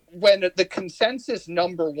when the consensus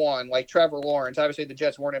number one, like Trevor Lawrence, obviously the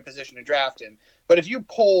Jets weren't in position to draft him, But if you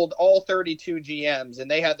polled all 32 GMs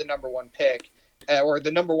and they had the number one pick or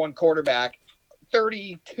the number one quarterback,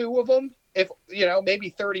 32 of them, if maybe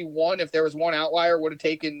 31, if there was one outlier, would have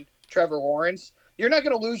taken Trevor Lawrence. You're not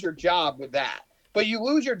going to lose your job with that. But you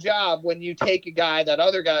lose your job when you take a guy that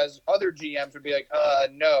other GMs would be like,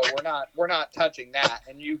 no, we're not touching that,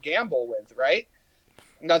 and you gamble with, right?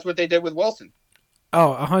 And that's what they did with Wilson.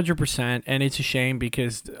 Oh, 100%, and it's a shame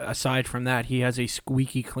because aside from that, he has a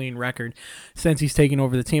squeaky clean record since he's taken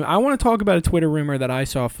over the team. I want to talk about a Twitter rumor that I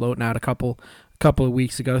saw floating out a couple of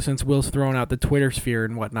weeks ago since Will's thrown out the Twitter sphere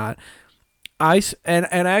and whatnot.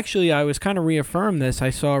 Actually, I was kind of reaffirmed this. I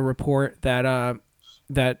saw a report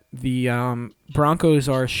that the Broncos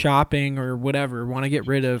are shopping or whatever, want to get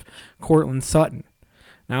rid of Courtland Sutton.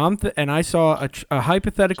 Now I saw a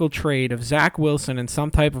hypothetical trade of Zach Wilson and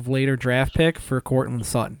some type of later draft pick for Courtland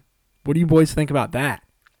Sutton. What do you boys think about that?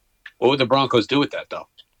 What would the Broncos do with that, though?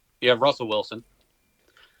 You have Russell Wilson,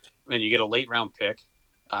 and you get a late round pick.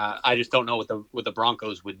 I just don't know what the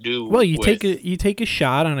Broncos would do. Well, you take a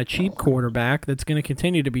shot on a cheap quarterback that's going to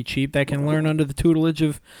continue to be cheap, that can learn under the tutelage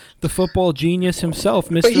of the football genius himself,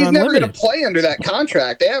 Mr. But he's Unlimited. never going to play under that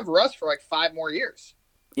contract. They have Russ for like 5 more years.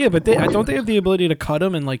 Yeah, but don't they have the ability to cut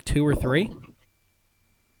him in like 2 or 3?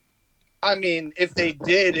 I mean, if they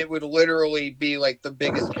did, it would literally be like the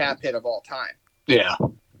biggest cap hit of all time. Yeah.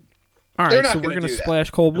 All right, so we're going to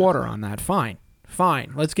splash cold water on that. Fine.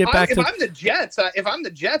 Let's get back to. If I'm the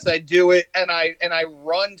Jets, I do it and I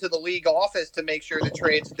run to the league office to make sure the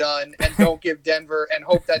trade's done and don't give Denver and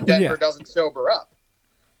hope that Denver doesn't sober up.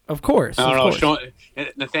 Of course. I don't know.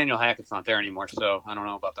 Nathaniel Hackett's not there anymore, so I don't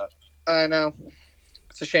know about that. I know.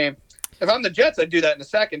 It's a shame. If I'm the Jets, I'd do that in a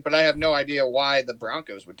second, but I have no idea why the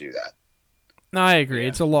Broncos would do that. No, I agree. Yeah.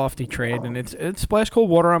 It's a lofty trade, and it's splash cold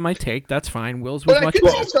water on my take. That's fine. Will's was but much. I could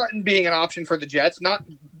see Sutton being an option for the Jets, not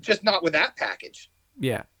with that package.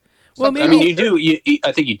 Yeah. Well, maybe I mean, you do.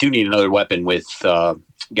 I think you do need another weapon with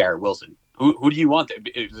Garrett Wilson. Who do you want?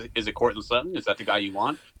 Is it Courtland Sutton? Is that the guy you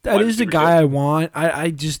want? That is the guy I want. I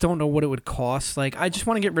just don't know what it would cost. Like, I just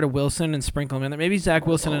want to get rid of Wilson and sprinkle him in there. Maybe Zach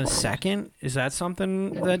Wilson in a second. Is that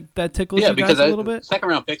something that tickles you guys a little bit?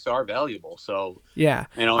 Second-round picks are valuable. So, yeah.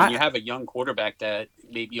 And you have a young quarterback that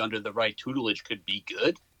maybe under the right tutelage could be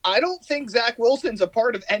good. I don't think Zach Wilson's a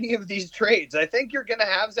part of any of these trades. I think you're going to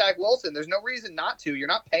have Zach Wilson. There's no reason not to. You're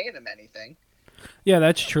not paying him anything. Yeah,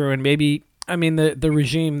 that's true. And maybe... I mean, the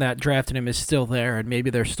regime that drafted him is still there, and maybe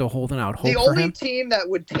they're still holding out hope for him. The only team that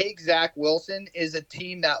would take Zach Wilson is a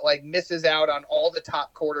team that misses out on all the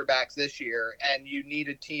top quarterbacks this year, and you need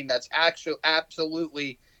a team that's actually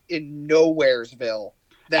absolutely in nowheresville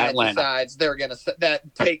that decides they're going to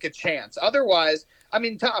take a chance. Otherwise, I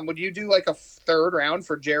mean, Tom, would you do like a 3rd round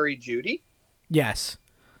for Jerry Jeudy? Yes,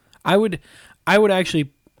 I would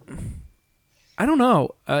actually. I don't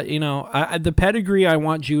know. The pedigree, I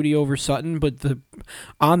want Jeudy over Sutton, but the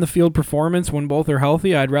on-the-field performance when both are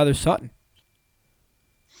healthy, I'd rather Sutton.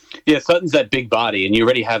 Yeah, Sutton's that big body, and you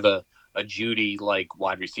already have a Jeudy-like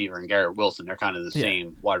wide receiver and Garrett Wilson. They're kind of the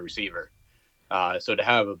same wide receiver. So to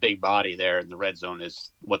have a big body there in the red zone is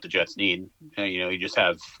what the Jets need. And, you just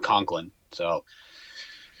have Conklin. So,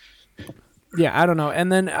 yeah, I don't know.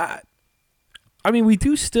 And then, I mean, we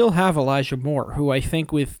do still have Elijah Moore, who I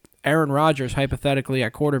think with Aaron Rodgers, hypothetically,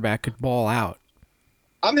 at quarterback, could ball out.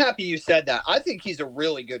 I'm happy you said that. I think he's a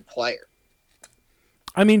really good player.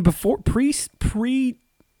 I mean, before pre-season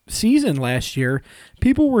last year,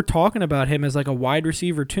 people were talking about him as like a wide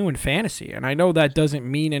receiver 2 in fantasy. And I know that doesn't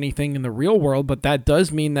mean anything in the real world, but that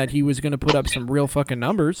does mean that he was going to put up some real fucking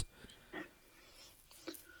numbers.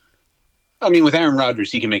 I mean, with Aaron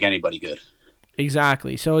Rodgers, he can make anybody good.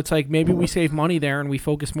 Exactly. So it's like maybe we save money there and we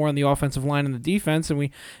focus more on the offensive line and the defense, and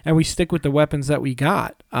we stick with the weapons that we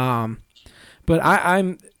got. But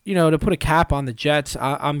I'm to put a cap on the Jets,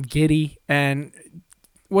 I'm giddy. And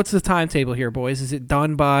what's the timetable here, boys? Is it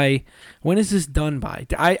done by when is this done by?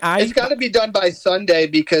 It's got to be done by Sunday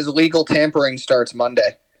because legal tampering starts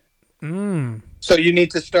Monday. So you need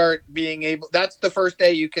to start being able. That's the first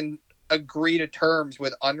day you can agree to terms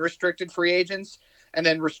with unrestricted free agents. And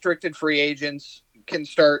then restricted free agents can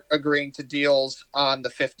start agreeing to deals on the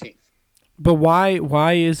 15th. But why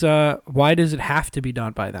does it have to be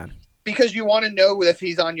done by then? Because you want to know if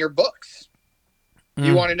he's on your books.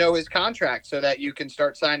 You want to know his contract so that you can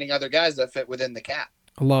start signing other guys that fit within the cap.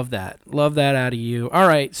 Love that out of you. All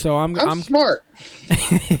right, so I'm smart.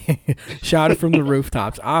 Shout it from the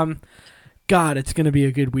rooftops. God, it's going to be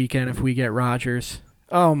a good weekend if we get Rodgers.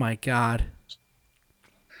 Oh my God.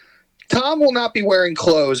 Tom will not be wearing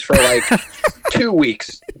clothes for like 2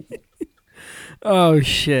 weeks. Oh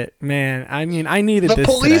shit, man! I mean, I needed The this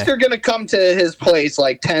police today. are going to come to his place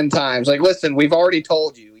like 10 times. Like, listen, we've already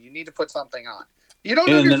told you. You need to put something on. You don't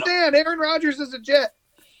And then- understand. Aaron Rodgers is a Jet.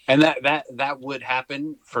 And that would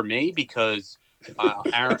happen for me because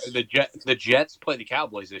the Jets play the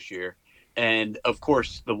Cowboys this year, and of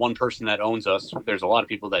course the one person that owns us, there's a lot of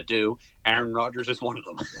people that do. Aaron Rodgers is one of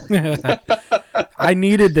them. I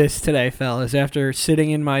needed this today, fellas. After sitting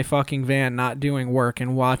in my fucking van, not doing work,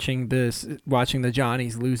 and watching the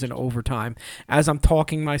Johnnies lose in overtime, as I'm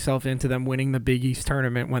talking myself into them winning the Big East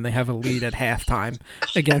tournament when they have a lead at halftime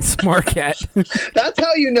against Marquette. That's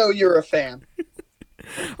how you know you're a fan.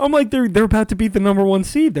 I'm like, they're about to beat the number 1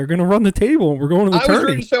 seed. They're gonna run the table, and we're going to the I was rooting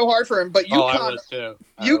tourney. so hard for him, but I UConn, was too.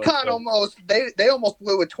 UConn almost they almost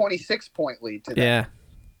blew a 26-point lead today. Yeah,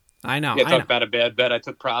 I know. Yeah, I know. talk about a bad bet. I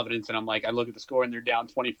took Providence, and I'm like, I look at the score, and they're down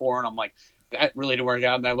 24, and I'm like, that really didn't work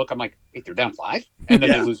out. And I look, I'm like, wait, they're down 5, and then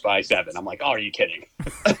Yeah. they lose by 7. I'm like, oh, are you kidding?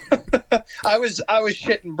 I was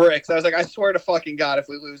shitting bricks. I was like, I swear to fucking God, if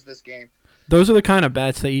we lose this game. Those are the kind of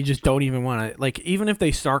bets that you just don't even want to, like, even if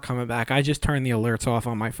they start coming back, I just turn the alerts off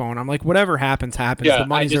on my phone. I'm like, whatever happens. The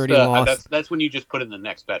money's already lost. That's when you just put in the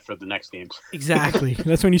next bet for the next games. Exactly.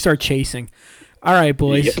 That's when you start chasing. All right,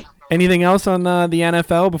 boys. Yeah. Anything else on the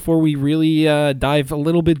NFL before we really dive a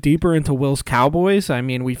little bit deeper into Will's Cowboys? I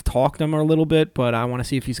mean, we've talked them a little bit, but I want to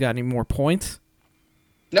see if he's got any more points.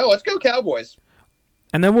 No, let's go Cowboys.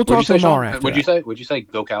 And then we'll talk Lamar after Would you that. say? Would you say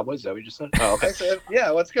go Cowboys? Is that what you just said? Oh, okay. I said, yeah,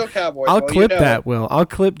 let's go Cowboys. I'll Well, clip you know, that, Will. I'll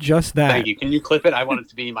clip just that. Thank you. Can you clip it? I want it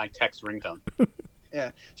to be my text ringtone.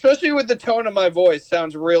 Yeah, especially with the tone of my voice,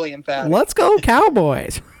 sounds really emphatic. Let's go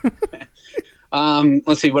Cowboys.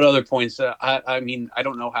 Let's see what other points. I mean, I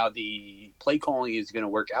don't know how the play calling is going to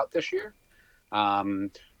work out this year.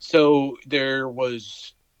 So there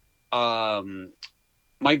was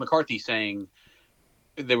Mike McCarthy saying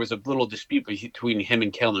there was a little dispute between him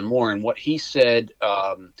and Kellen Moore, and what he said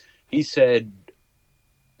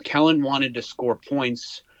Kellen wanted to score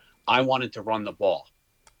points. I wanted to run the ball.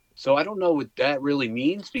 So I don't know what that really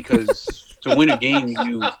means because to win a game,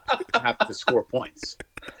 you have to score points.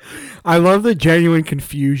 I love the genuine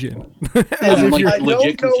confusion. As I'm if like, you're- I legit don't know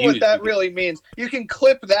what confused that because- really means. You can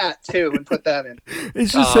clip that too and put that in.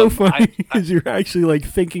 it's just so I- funny because you're actually like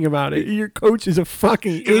thinking about it. Your coach is a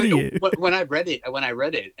fucking idiot. When I read it,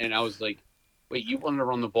 and I was like, "Wait, you wanted to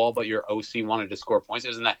run the ball, but your OC wanted to score points?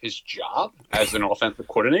 Isn't that his job as an offensive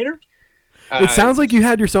coordinator?" It sounds like you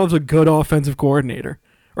had yourselves a good offensive coordinator,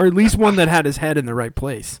 or at least one that had his head in the right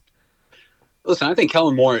place. Listen, I think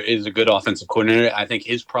Kellen Moore is a good offensive coordinator. I think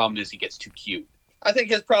his problem is he gets too cute. I think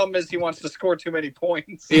his problem is he wants to score too many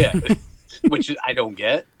points. Yeah, which I don't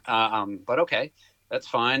get. But okay, that's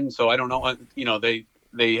fine. So I don't know. You know, they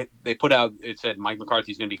put out, it said Mike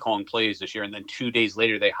McCarthy's going to be calling plays this year, and then 2 days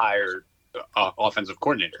later they hired offensive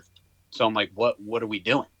coordinator. So I'm like, what are we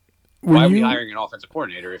doing? Why are we hiring an offensive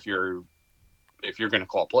coordinator if you're going to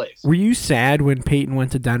call plays? Were you sad when Peyton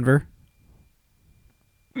went to Denver?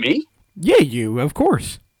 Me? Yeah, you, of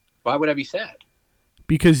course. Why would I be sad?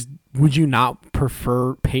 Because would you not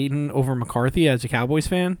prefer Peyton over McCarthy as a Cowboys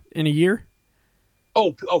fan in a year?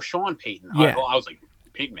 Oh, Sean Payton. Yeah. I was like,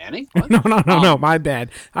 Peyton Manning? What? No, my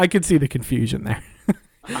bad. I could see the confusion there.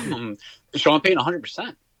 Sean Payton,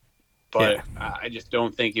 100%. But Yeah. I just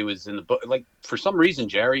don't think it was in the book. Like, for some reason,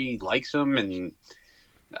 Jerry likes him, and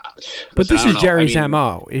But this I don't is know. Jerry's I mean,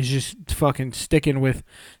 MO, is just fucking sticking with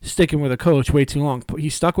a coach way too long. He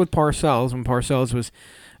stuck with Parcells when Parcells was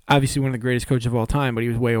obviously one of the greatest coaches of all time, but he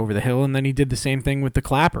was way over the hill, and then he did the same thing with the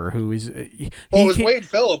Clapper, who is Well, it was Wade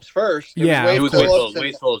Phillips first. Yeah. It was Wade Phillips. and-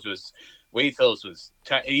 Wade Phillips was.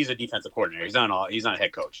 He's a defensive coordinator. He's not a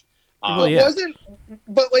head coach. Well, yeah.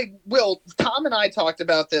 But like Will, Tom and I talked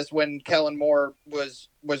about this when Kellen Moore was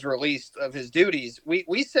released of his duties.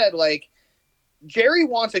 We said like Jerry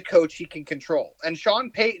wants a coach he can control, and Sean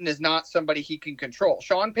Payton is not somebody he can control.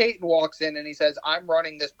 Sean Payton walks in and he says, "I'm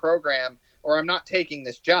running this program, or I'm not taking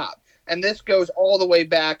this job." And this goes all the way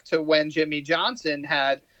back to when Jimmy Johnson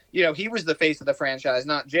had, you know, he was the face of the franchise,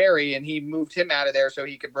 not Jerry, and he moved him out of there so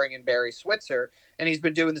he could bring in Barry Switzer, and he's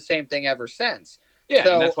been doing the same thing ever since. Yeah,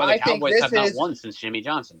 So and that's why the I think Cowboys this have not is- won since Jimmy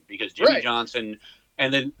Johnson, because Jimmy Right. Johnson,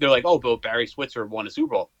 and then they're like, "Oh, but Barry Switzer won a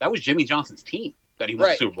Super Bowl." That was Jimmy Johnson's team that he won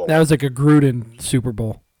Right. the Super Bowl. That was like a Gruden Super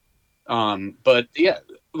Bowl. But yeah,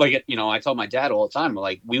 like, you know, I tell my dad all the time,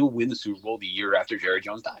 like, we will win the Super Bowl the year after Jerry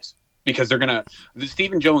Jones dies, because they're gonna.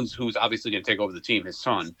 Stephen Jones, who's obviously gonna take over the team, his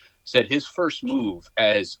son, said his first move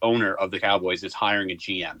as owner of the Cowboys is hiring a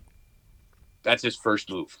GM. That's his first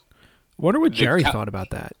move. Wonder what The Jerry Cow- thought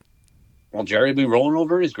about that. Well, Jerry will be rolling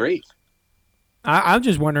over in his grave. I'm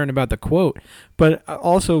just wondering about the quote, but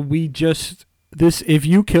also we just if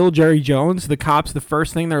you kill Jerry Jones, the cops, the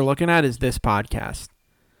first thing they're looking at is this podcast.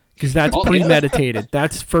 Because that's premeditated.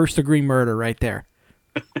 That's first-degree murder right there.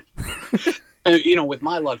 With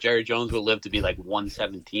my luck, Jerry Jones will live to be like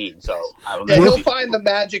 117. So I don't know. Yeah, he'll find the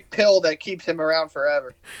magic pill that keeps him around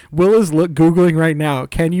forever. Will is Googling right now.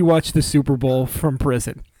 Can you watch the Super Bowl from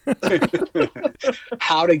prison?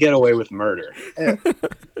 How to get away with murder.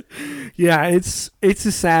 Yeah, it's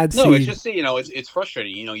a sad scene. No, it's just it's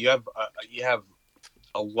frustrating. You have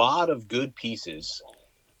a lot of good pieces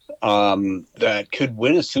that could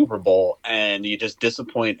win a Super Bowl, and you just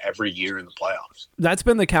disappoint every year in the playoffs. That's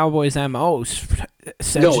been the Cowboys' MO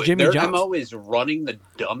since Jimmy their Johnson. MO is running the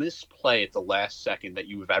dumbest play at the last second that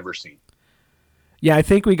you've ever seen. Yeah, I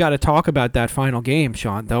think we got to talk about that final game,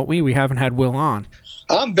 Sean, don't we? We haven't had Will on.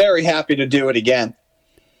 I'm very happy to do it again.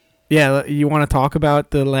 Yeah, you want to talk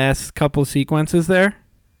about the last couple sequences there?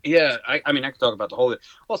 Yeah, I could talk about the whole.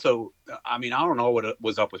 Also, I don't know what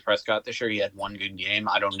was up with Prescott this year. He had one good game.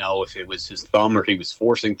 I don't know if it was his thumb or he was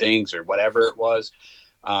forcing things or whatever it was.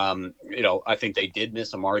 I think they did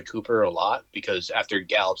miss Amari Cooper a lot because after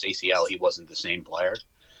Gallup's ACL, he wasn't the same player.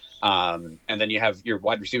 And then you have your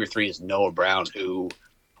wide receiver 3 is Noah Brown, who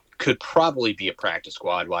could probably be a practice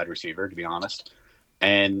squad wide receiver, to be honest.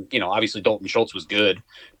 And, obviously Dalton Schultz was good.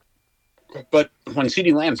 But when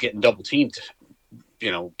CeeDee Lamb's getting double teamed,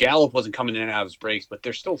 Gallup wasn't coming in and out of his breaks, but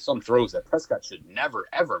there's still some throws that Prescott should never,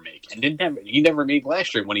 ever make. And he never made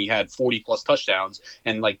last year when he had 40-plus touchdowns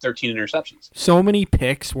and, 13 interceptions. So many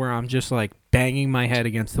picks where I'm just, banging my head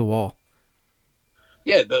against the wall.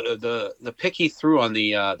 Yeah, the pick he threw on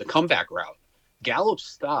the comeback route, Gallup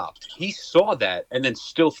stopped. He saw that and then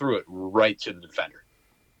still threw it right to the defender.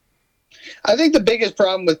 I think the biggest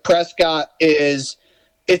problem with Prescott is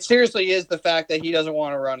it seriously is the fact that he doesn't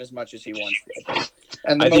want to run as much as he wants to.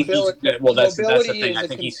 And that's the thing. I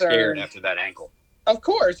think he's scared after that ankle. Of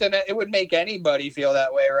course, and it would make anybody feel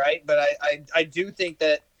that way, right? But I do think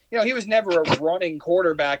that, he was never a running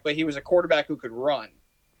quarterback, but he was a quarterback who could run.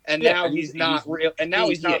 And now he's not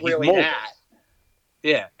really that.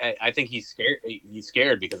 Yeah, I think he's scared. He's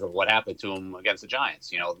scared because of what happened to him against the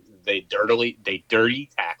Giants. They dirty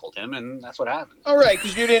tackled him, and that's what happened. All right,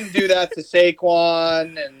 because you didn't do that to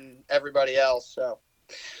Saquon and everybody else. So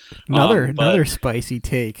another spicy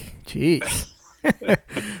take. Jeez.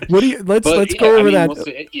 What do you? Let's go over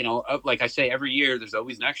that. Like I say, every year there's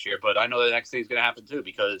always next year, but I know the next thing is going to happen too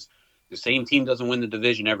because the same team doesn't win the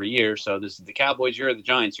division every year. So this is the Cowboys year, the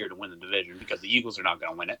Giants year to win the division because the Eagles are not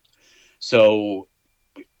going to win it. So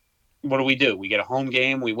what do? We get a home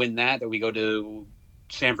game, we win that, then we go to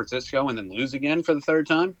San Francisco and then lose again for the third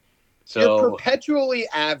time. So you're perpetually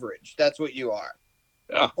average. That's what you are.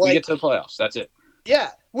 We get to the playoffs. That's it. Yeah,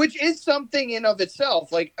 which is something in of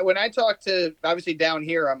itself. Like when I talk to, obviously down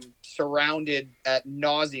here, I'm surrounded at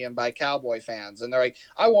nauseum by Cowboy fans. And they're like,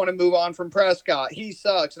 I want to move on from Prescott. He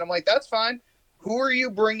sucks. And I'm like, that's fine. Who are you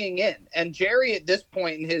bringing in? And Jerry, at this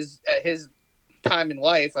point in his time in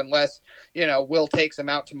life, unless Will takes him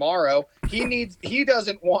out tomorrow, he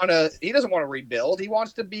doesn't want to rebuild. He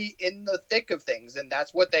wants to be in the thick of things, and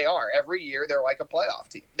that's what they are. Every year they're like a playoff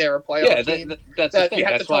team. They're a playoff team that's that you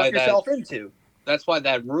have to talk yourself into. That's why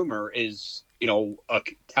that rumor is a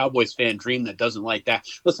Cowboys fan dream that doesn't like that.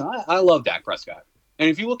 Listen, I love Dak Prescott, and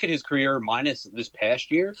if you look at his career minus this past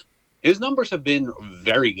year, his numbers have been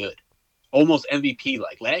very good. Almost MVP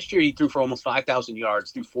like. Last year he threw for almost 5,000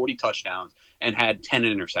 yards, threw 40 touchdowns, and had 10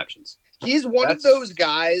 interceptions. He's one of those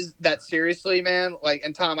guys that seriously, man,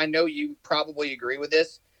 and Tom, I know you probably agree with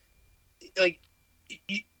this.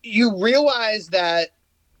 You realize that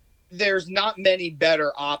there's not many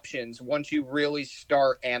better options once you really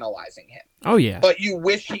start analyzing him. Oh, yeah. But you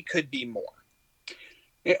wish he could be more.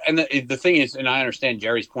 Yeah, and the thing is, and I understand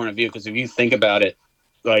Jerry's point of view, because if you think about it,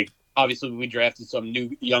 obviously we drafted some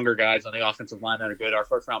new younger guys on the offensive line that are good. Our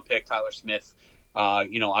first round pick, Tyler Smith,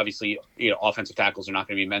 obviously, offensive tackles are not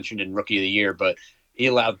going to be mentioned in Rookie of the Year, but he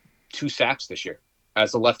allowed 2 sacks this year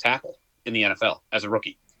as a left tackle in the NFL as a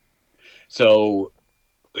rookie. So,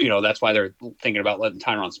 that's why they're thinking about letting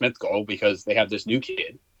Tyron Smith go, because they have this new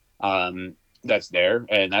kid that's there,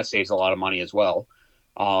 and that saves a lot of money as well.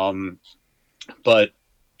 But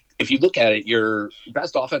if you look at it, your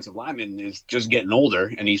best offensive lineman is just getting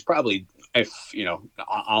older, and he's probably, I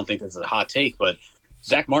don't think this is a hot take, but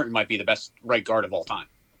Zach Martin might be the best right guard of all time.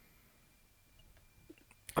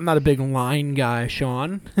 I'm not a big line guy,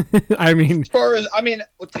 Sean. As far as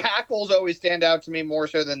tackles always stand out to me more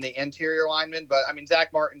so than the interior linemen. But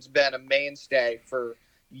Zach Martin's been a mainstay for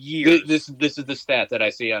years. This is the stat that I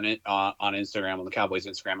see on it on Instagram, on the Cowboys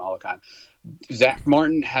Instagram all the time. Zach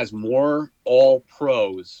Martin has more All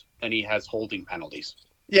Pros than he has holding penalties.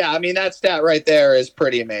 Yeah, I mean, that stat right there is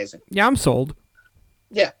pretty amazing. Yeah, I'm sold.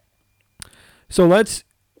 Yeah. So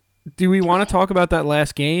do we want to talk about that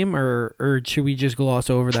last game, or should we just gloss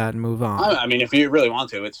over that and move on? I mean, if you really want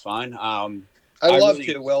to, it's fine. I'd love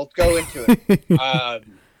to, Will. Go into it.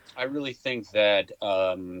 I really think that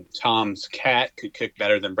Tom's cat could kick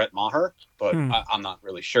better than Brett Maher, but I'm not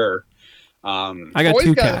really sure. I got Boy's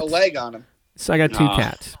two got cats. a leg on him. So I got two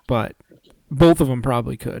cats, but both of them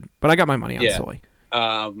probably could. But I got my money on Soy.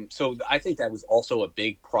 So I think that was also a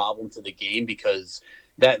big problem to the game because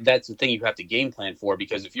that's the thing you have to game plan for,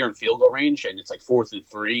 because if you're in field goal range and it's like 4th and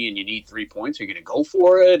 3 and you need 3 points, you're going to go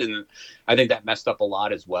for it. And I think that messed up a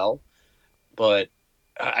lot as well. But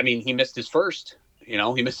I mean, he missed his first. He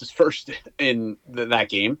missed his first in that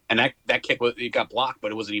game, and that kick it got blocked,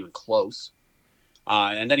 but it wasn't even close.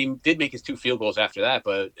 And then he did make his 2 field goals after that,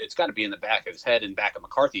 but it's got to be in the back of his head and back of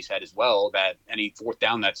McCarthy's head as well that any 4th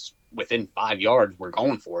down that's within 5 yards, we're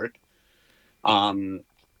going for it.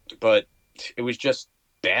 But it was just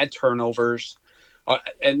bad turnovers.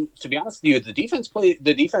 And to be honest with you, the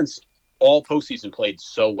defense all postseason played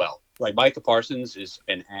so well. Like Micah Parsons is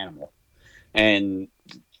an animal. And,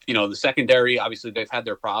 the secondary, obviously they've had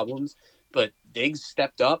their problems, but Diggs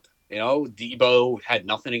stepped up. Debo had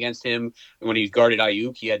nothing against him. When he guarded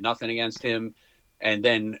Ayuk, he had nothing against him. And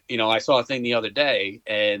then, I saw a thing the other day,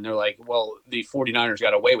 and they're like, well, the 49ers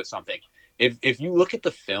got away with something. If you look at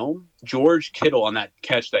the film, George Kittle on that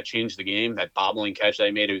catch that changed the game, that bobbling catch that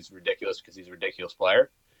he made, it was ridiculous because he's a ridiculous player.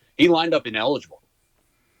 He lined up ineligible.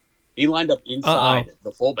 He lined up inside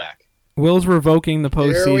the fullback. Will's revoking the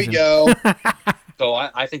postseason. Here we go. So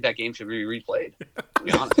I think that game should be replayed, to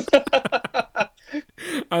be honest.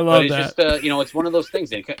 I love it's that. Just, it's one of those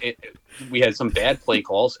things. We had some bad play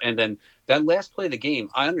calls, and then that last play of the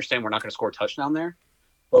game, I understand we're not going to score a touchdown there,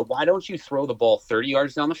 but why don't you throw the ball 30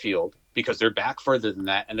 yards down the field, because they're back further than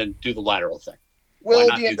that, and then do the lateral thing? Well,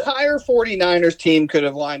 the entire 49ers team could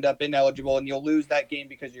have lined up ineligible, and you'll lose that game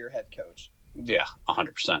because of your head coach. Yeah,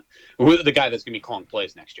 100%. The guy that's going to be calling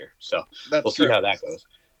plays next year. So we'll see how that goes.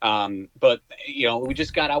 But, we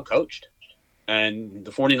just got outcoached. And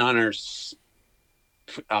the 49ers,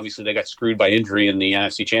 obviously they got screwed by injury in the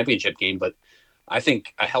NFC Championship game, but I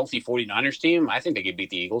think a healthy 49ers team, I think they could beat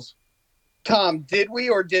the Eagles. Tom, did we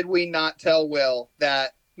or did we not tell Will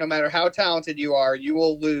that no matter how talented you are, you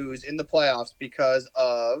will lose in the playoffs because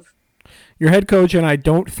of your head coach? And I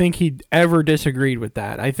don't think he ever disagreed with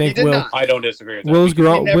that. I think I don't disagree with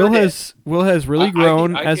that. Will has really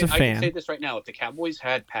grown as a fan. I can say this right now: if the Cowboys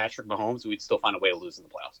had Patrick Mahomes, we'd still find a way to lose in the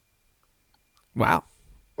playoffs. Wow,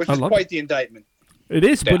 which is quite the indictment. It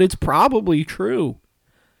is, but it's probably true.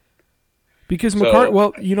 Because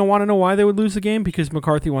McCarthy, you don't want to know why they would lose the game? Because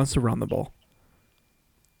McCarthy wants to run the ball.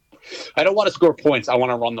 I don't want to score points. I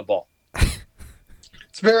want to run the ball.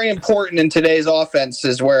 It's very important in today's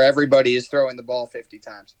offenses where everybody is throwing the ball 50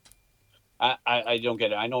 times. I don't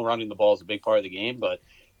get it. I know running the ball is a big part of the game, but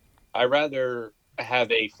I'd rather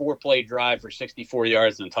have a 4-play drive for 64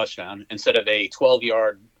 yards and a touchdown instead of a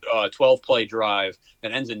 12-play drive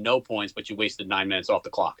that ends in no points, but you wasted 9 minutes off the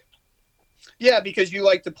clock. Yeah, because you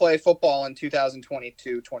like to play football in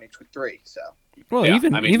 2022, 2023. So, well, yeah,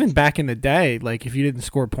 even back in the day, like if you didn't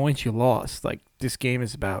score points, you lost. Like this game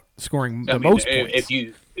is about scoring most points.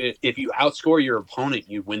 If you outscore your opponent,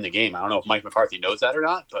 you win the game. I don't know if Mike McCarthy knows that or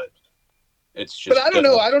not, but it's just. But I don't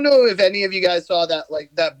know. I don't know if any of you guys saw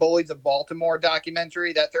that Bullies of Baltimore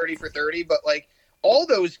documentary, that 30 for 30. But like all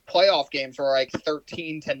those playoff games were like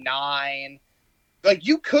 13-9. Like,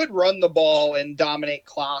 you could run the ball and dominate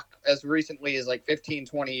clock as recently as, 15,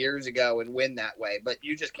 20 years ago and win that way, but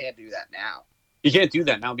you just can't do that now. You can't do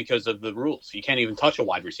that now because of the rules. You can't even touch a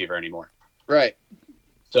wide receiver anymore. Right.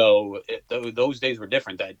 So those days were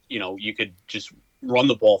different that, you could just run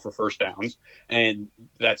the ball for first downs, and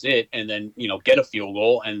that's it, and then, get a field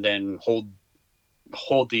goal and then hold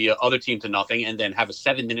the other team to nothing and then have a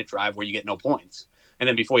 7-minute drive where you get no points. And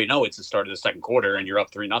then before you know it's the start of the second quarter and you're up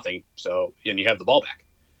 3-0. So, and you have the ball back.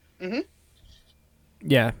 Mm-hmm.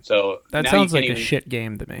 Yeah. So that sounds like a shit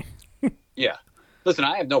game to me. Yeah. Listen,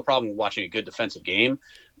 I have no problem watching a good defensive game,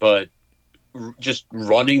 but just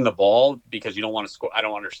running the ball because you don't want to score. I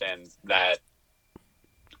don't understand that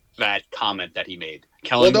comment that he made.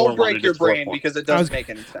 Kellen don't break your brain because it doesn't make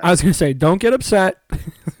any sense. I was going to say, don't get upset.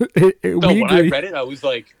 When I read it, I was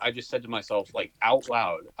like, I just said to myself, out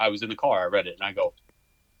loud, I was in the car, I read it, and I go,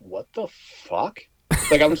 what the fuck?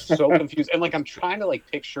 I was so confused. And, I'm trying to,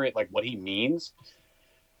 picture it, what he means.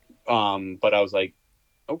 But I was like,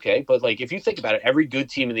 Okay, but like if you think about it, every good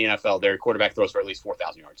team in the NFL, their quarterback throws for at least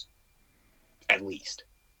 4,000 yards, at least.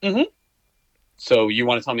 Mm-hmm. So you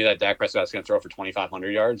want to tell me that Dak Prescott's going to throw for 2,500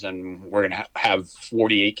 yards and we're going to have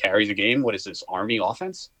 48 carries a game? What is this, Army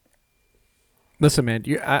offense? Listen, man,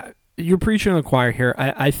 you're preaching to the choir here.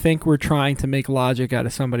 I think we're trying to make logic out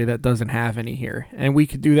of somebody that doesn't have any here, and we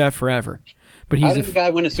could do that forever. But How did the guy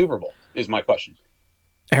win a Super Bowl? Is my question.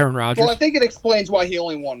 Aaron Rodgers. Well, I think it explains why he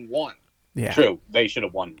only won one. Yeah, true. They should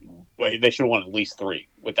have won. They should have won at least 3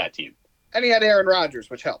 with that team. And he had Aaron Rodgers,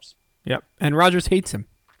 which helps. Yep, and Rodgers hates him.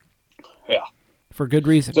 Yeah, for good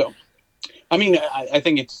reason. So, I mean, I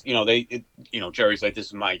think it's Jerry's like, this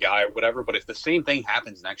is my guy or whatever. But if the same thing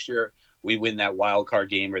happens next year, we win that wild card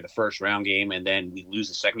game or the first round game, and then we lose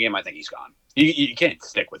the second game, I think he's gone. You can't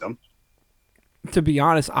stick with him. To be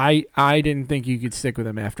honest, I didn't think you could stick with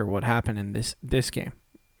him after what happened in this game,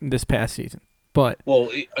 this past season. But well,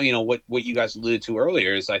 what you guys alluded to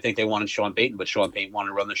earlier is I think they wanted Sean Payton, but Sean Payton wanted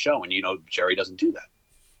to run the show, and Jerry doesn't do that.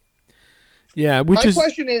 Yeah, my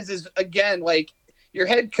question is again, like, your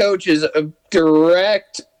head coach is a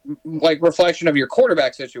direct reflection of your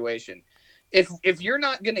quarterback situation. If you're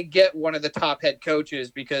not going to get one of the top head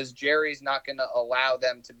coaches because Jerry's not going to allow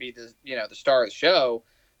them to be the star of the show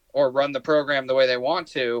or run the program the way they want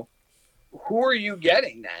to, who are you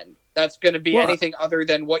getting then? That's going to be anything other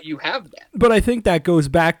than what you have then. But I think that goes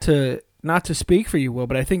back to, not to speak for you, Will,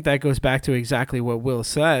 but I think that goes back to exactly what Will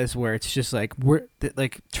says, where it's just like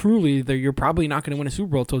truly you're probably not going to win a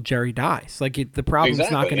Super Bowl until Jerry dies. Like the problem's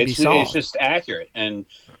not going to be solved. It's just accurate, and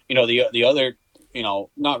the other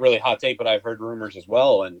not really hot take, but I've heard rumors as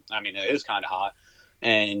well, and I mean it is kind of hot,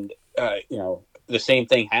 and the same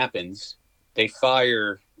thing happens. They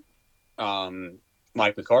fire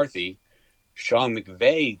Mike McCarthy. Sean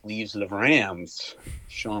McVay leaves the Rams.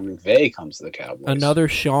 Sean McVay comes to the Cowboys. Another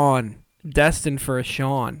Sean, destined for a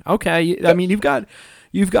Sean. Okay, I mean you've got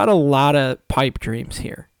a lot of pipe dreams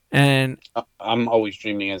here, and I'm always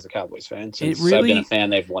dreaming as a Cowboys fan. Since I've been a fan,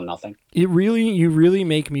 they've won nothing. You really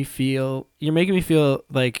make me feel. You're making me feel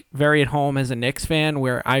like very at home as a Knicks fan,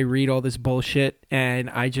 where I read all this bullshit and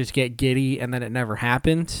I just get giddy, and then it never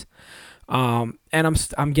happens. And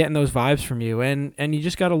I'm getting those vibes from you, and you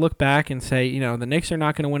just got to look back and say, the Knicks are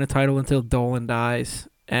not going to win a title until Dolan dies,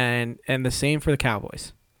 and the same for the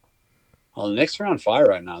Cowboys. Well, the Knicks are on fire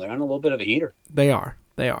right now. They're on a little bit of a heater. They are.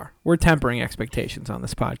 We're tempering expectations on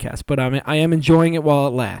this podcast, but I am enjoying it while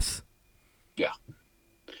it lasts. Yeah,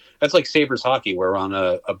 that's like Sabres hockey. We're on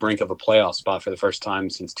a brink of a playoff spot for the first time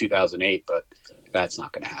since 2008, but that's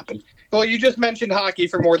not going to happen. Well, you just mentioned hockey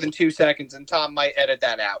for more than 2 seconds, and Tom might edit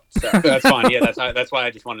that out. So. That's fine. Yeah, that's why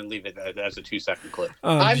I just wanted to leave it as a 2-second clip.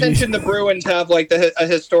 I mentioned the Bruins have a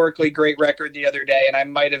historically great record the other day, and I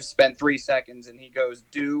might have spent 3 seconds, and he goes,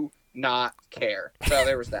 "Do not care." So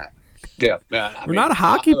there was that. Yeah, we're not a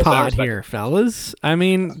hockey pod here, fellas. I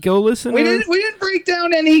mean, go listen. We didn't break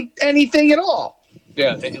down anything at all.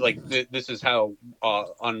 Yeah, this is how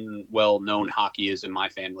unwell known hockey is in my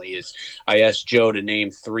family. Is I asked Joe to name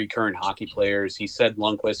 3 current hockey players. He said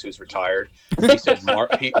Lundqvist, who's retired. He said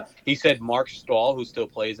he said Mark Stahl, who still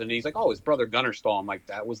plays, and he's like, "Oh, his brother Gunnar Stahl." I'm like,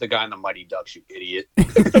 "That was the guy in the Mighty Ducks, you idiot."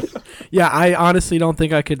 Yeah, I honestly don't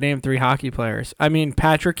think I could name 3 hockey players. I mean,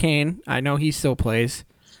 Patrick Kane, I know he still plays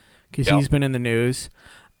because he's been in the news.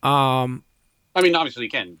 I mean, obviously, you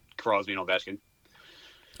can Crosby and Ovechkin.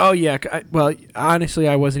 Oh yeah, well, honestly,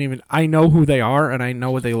 I know who they are and I know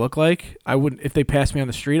what they look like. I wouldn't, if they passed me on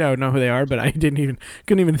the street, I would know who they are, but I couldn't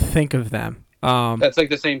even think of them. That's like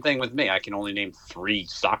the same thing with me. I can only name 3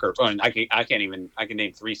 soccer. I can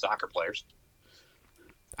name 3 soccer players.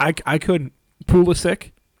 I couldn't. Pulisic,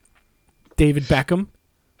 David Beckham,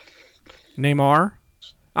 Neymar.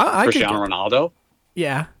 Cristiano Ronaldo.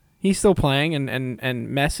 Yeah, he's still playing, and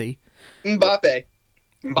Messi. Mbappe.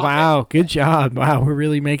 Wow, good job. Wow, we're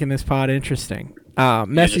really making this pod interesting.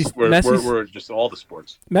 Messi's we're just all the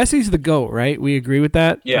sports. Messi's the GOAT, right? We agree with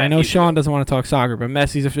that? Yeah. I know Sean doesn't want to talk soccer, but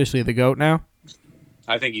Messi's officially the GOAT now?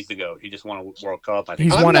 I think he's the GOAT. He just won a World Cup.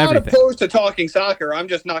 He's I'm won not everything. opposed to talking soccer. I'm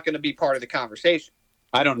just not going to be part of the conversation.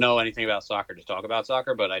 I don't know anything about soccer to talk about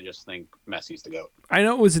soccer, but I just think Messi's the GOAT. I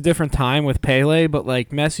know it was a different time with Pele, but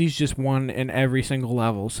Messi's just won in every single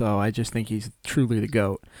level, so I just think he's truly the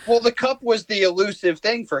GOAT. Well, the cup was the elusive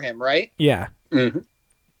thing for him, right? Yeah. Mm-hmm.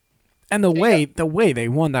 And the way they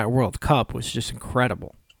won that World Cup was just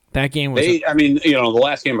incredible. That game was... the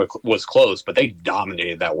last game was close, but they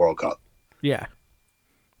dominated that World Cup. Yeah.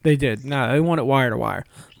 They did. No, they won it wire to wire.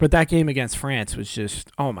 But that game against France was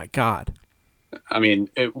just, oh my God. I mean,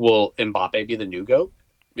 will Mbappe be the new GOAT?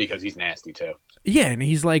 Because he's nasty too. Yeah, and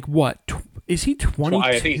he's like, what, Is he 22?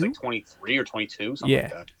 I think he's like 23 or 22, something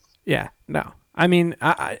like that. Yeah, no. I mean,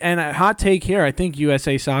 and a hot take here, I think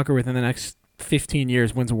USA Soccer within the next 15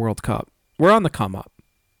 years wins a World Cup. We're on the come up.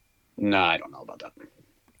 No, I don't know about that.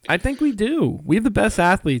 I think we do. We have the best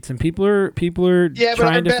athletes, and people are yeah, but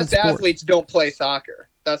trying our different best sports. athletes don't play soccer.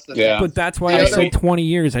 That's the Yeah. thing. But that's why I said 20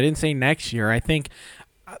 years. I didn't say next year. I think.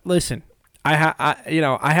 Listen, I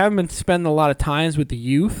haven't been spending a lot of times with the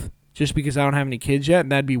youth just because I don't have any kids yet,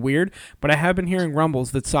 and that'd be weird. But I have been hearing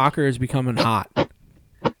rumbles that soccer is becoming hot.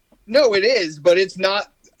 No, it is, but it's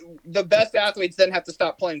not. The best athletes then have to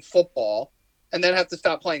stop playing football, and then have to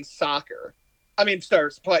stop playing soccer. I mean,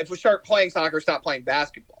 if we start playing soccer, stop playing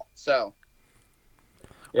basketball. So,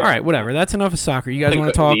 Yeah. All right, whatever. That's enough of soccer. You guys I want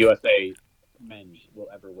think to talk? the USA men will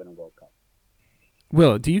ever win a World Cup.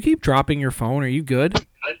 Will, do you keep dropping your phone? Are you good?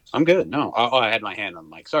 I'm good. No, I had my hand on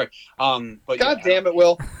the mic. Sorry. But God damn it,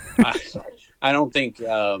 Will. I don't think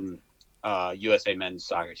USA men's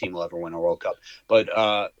soccer team will ever win a World Cup.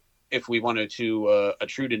 But if we wanted to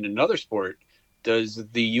intrude in another sport, does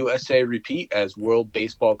the USA repeat as World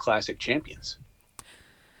Baseball Classic champions?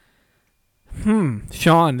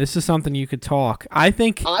 Sean, this is something you could talk. I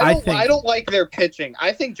think I don't like their pitching.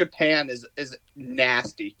 I think Japan is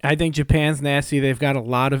nasty. I think Japan's nasty. They've got a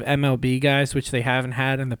lot of MLB guys, which they haven't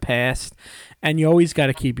had in the past, and you always got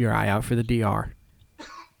to keep your eye out for the DR.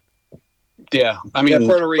 Yeah, I mean,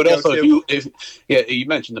 Puerto Rico but also too. you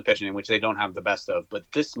mentioned the pitching, which they don't have the best of, but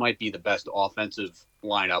this might be the best offensive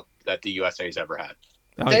lineup that the USA's ever had.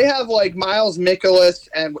 Oh, They have like Miles Mikolas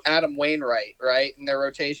and Adam Wainwright, right, in their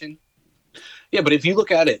rotation. Yeah, but if you look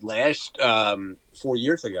at it, last 4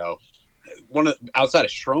 years ago, outside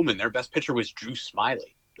of Stroman, their best pitcher was Drew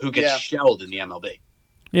Smyly, who gets shelled in the MLB.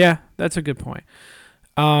 Yeah, that's a good point.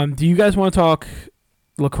 Do you guys want to talk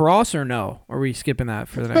lacrosse or no? Or are we skipping that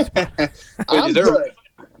for the next one? I'm good.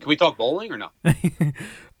 Can we talk bowling or no?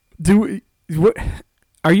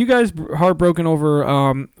 Are you guys heartbroken over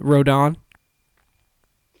Rodon?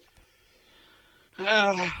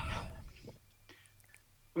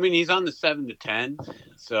 I mean, he's on the 7 to 10,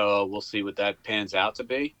 so we'll see what that pans out to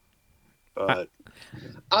be. But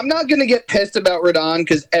I'm not going to get pissed about Rodon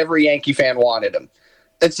because every Yankee fan wanted him.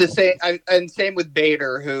 It's the same, and same with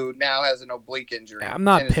Bader, who now has an oblique injury. I'm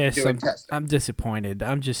not and is pissed. doing testing. I'm disappointed.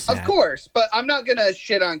 I'm just sad. Of course, but I'm not going to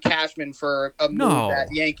shit on Cashman for a move that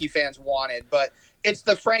Yankee fans wanted. But it's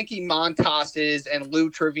the Frankie Montoses and Lou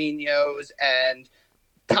Trevino's and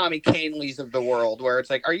Tommy Caneleys of the world where it's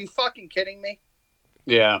like, are you fucking kidding me?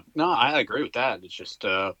 yeah, no, I agree with that. It's just,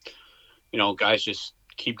 guys just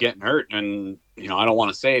keep getting hurt. And, I don't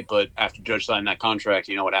want to say it, but after Judge signed that contract,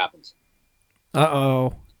 you know what happens.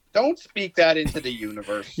 Uh-oh. Don't speak that into the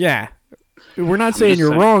universe. Yeah. We're not saying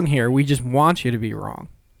you're wrong here. We just want you to be wrong.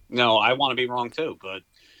 No, I want to be wrong too, but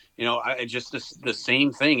I just the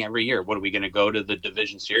same thing every year. What are we going to go to the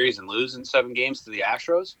division series and lose in 7 games to the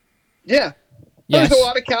Astros? Yeah. Yes. There's a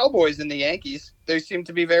lot of Cowboys in the Yankees. They seem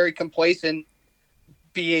to be very complacent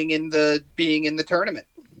being in the tournament.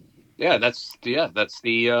 Yeah, that's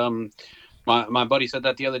the my buddy said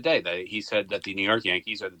that the other day. That he said that the New York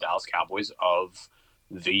Yankees are the Dallas Cowboys of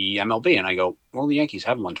the MLB, and I go, well, the Yankees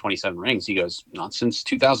haven't won 27 rings. He goes, not since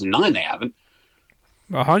 2009 they haven't.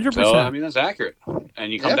 100%. So I mean that's accurate.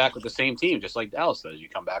 And you come back with the same team, just like Dallas does. You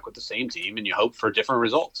come back with the same team, and you hope for different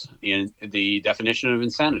results. The definition of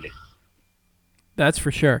insanity. That's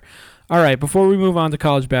for sure. All right, before we move on to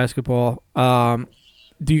college basketball,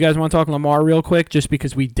 do you guys want to talk Lamar real quick, just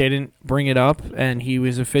because we didn't bring it up, and he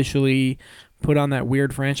was officially put on that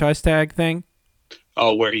weird franchise tag thing?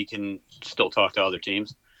 Oh, where he can still talk to other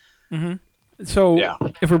teams? Mm-hmm. So Yeah.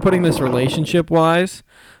 if we're putting this relationship-wise,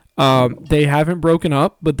 they haven't broken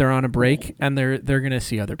up, but they're on a break, and they're going to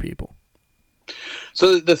see other people.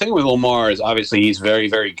 So the thing with Lamar is obviously he's very,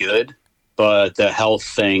 very good, but the health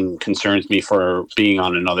thing concerns me for being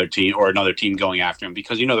on another team or another team going after him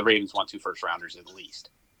because the Ravens want 2 first-rounders at least.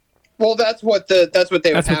 Well, that's what they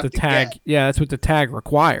would have the to tag. get. Yeah, that's what the tag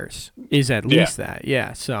requires. Is at least that.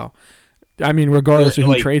 Yeah. So, I mean, regardless of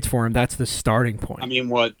who trades for him, that's the starting point. I mean,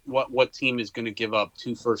 what team is going to give up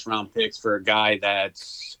 2 first-round picks for a guy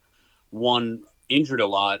that's 1 injured a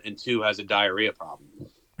lot and 2 has a diarrhea problem?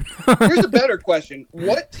 Here's a better question: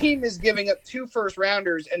 what team is giving up 2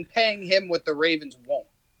 first-rounders and paying him what the Ravens won't?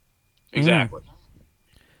 Exactly.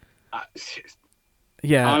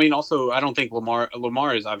 Yeah. I mean, also, I don't think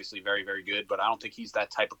Lamar is obviously very, very good, but I don't think he's that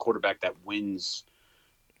type of quarterback that wins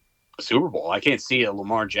a Super Bowl. I can't see a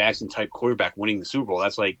Lamar Jackson type quarterback winning the Super Bowl.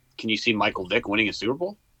 That's like, can you see Michael Vick winning a Super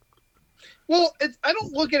Bowl? Well, I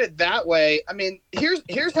don't look at it that way. I mean,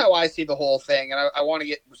 here's how I see the whole thing, and I want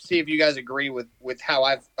to see if you guys agree with how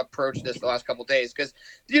I've approached this the last couple of days, because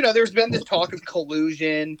there's been this talk of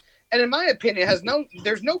collusion, and in my opinion,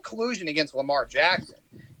 there's no collusion against Lamar Jackson.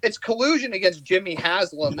 It's collusion against Jimmy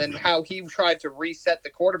Haslam and how he tried to reset the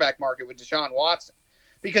quarterback market with Deshaun Watson,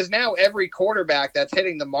 because now every quarterback that's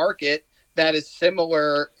hitting the market that is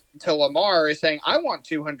similar to Lamar is saying, I want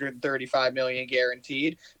 $235 million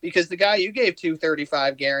guaranteed, because the guy you gave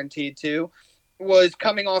 $235 guaranteed to was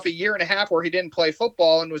coming off a year and a half where he didn't play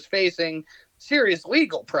football and was facing serious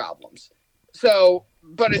legal problems. So,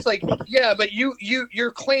 but it's like, yeah, but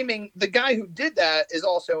you're claiming the guy who did that is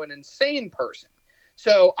also an insane person.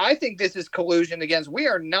 So I think this is collusion against,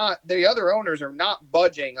 the other owners are not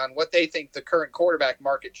budging on what they think the current quarterback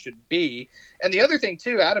market should be. And the other thing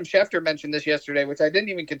too, Adam Schefter mentioned this yesterday, which I didn't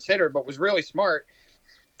even consider, but was really smart.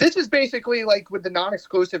 This is basically like with the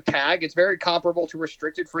non-exclusive tag. It's very comparable to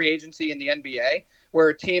restricted free agency in the NBA, where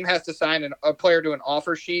a team has to sign a player to an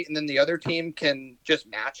offer sheet and then the other team can just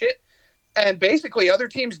match it. And basically, other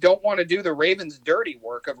teams don't want to do the Ravens' dirty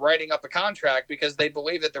work of writing up a contract because they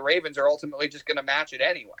believe that the Ravens are ultimately just going to match it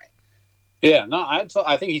anyway. Yeah, no,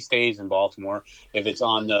 I think he stays in Baltimore if it's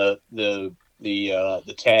on the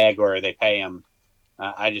tag or they pay him.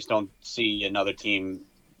 I just don't see another team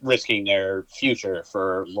risking their future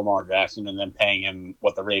for Lamar Jackson and then paying him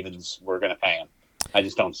what the Ravens were going to pay him. I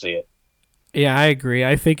just don't see it. Yeah, I agree.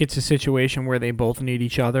 I think it's a situation where they both need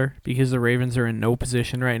each other because the Ravens are in no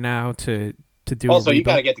position right now to do. Also, you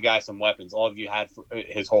got to get the guy some weapons. All of you had for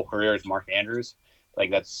his whole career is Mark Andrews.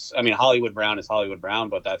 Hollywood Brown is Hollywood Brown,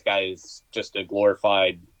 but that guy is just a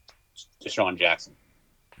glorified Deshaun Jackson.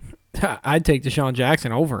 I'd take Deshaun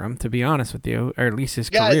Jackson over him, to be honest with you, or at least his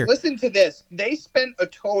career. Guys, listen to this. They spent a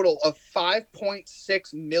total of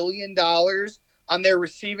 $5.6 million on their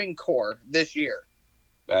receiving core this year.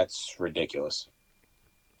 That's ridiculous.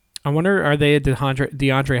 I wonder, are they a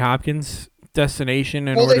DeAndre Hopkins destination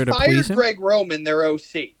in order to please him? Well, they fired Greg Roman, their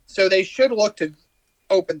OC, so they should look to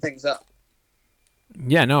open things up.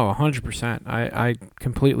 Yeah, no, 100%. I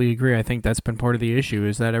completely agree. I think that's been part of the issue,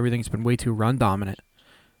 is that everything's been way too run dominant.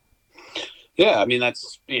 Yeah, I mean,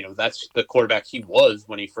 that's the quarterback he was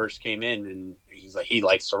when he first came in, and he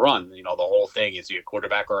likes to run. The whole thing is he a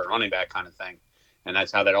quarterback or a running back kind of thing. And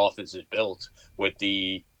that's how that offense is built with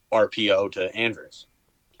the RPO to Andrews.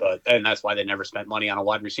 And that's why they never spent money on a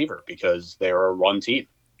wide receiver, because they're a run team.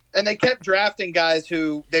 And they kept drafting guys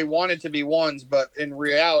who they wanted to be ones, but in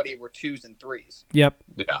reality were 2s and 3s. Yep.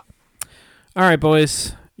 Yeah. All right,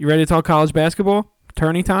 boys. You ready to talk college basketball?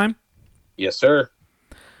 Tourney time? Yes, sir.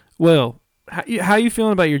 Will, how you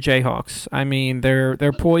feeling about your Jayhawks? I mean,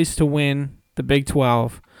 they're poised to win the Big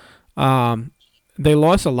 12. They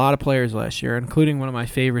lost a lot of players last year, including one of my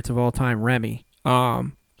favorites of all time, Remy.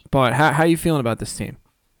 But how you feeling about this team?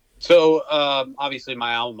 So obviously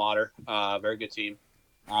my alma mater, very good team.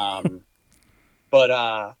 But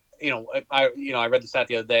I read the stat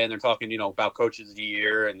the other day, and they're talking about coaches of the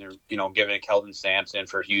year, and they're giving it Kelvin Sampson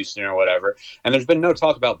for Houston or whatever. And there's been no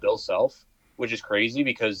talk about Bill Self, which is crazy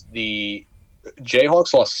because the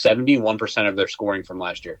Jayhawks lost 71% of their scoring from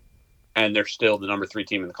last year, and they're still the number 3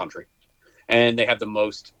 team in the country. And they have the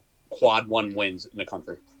most quad 1 wins in the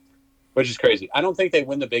country, which is crazy. I don't think they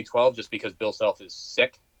win the Big 12 just because Bill Self is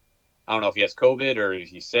sick. I don't know if he has COVID or if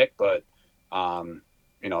he's sick, but,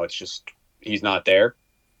 it's just he's not there.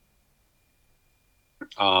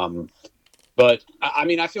 But,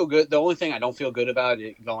 I feel good. The only thing I don't feel good about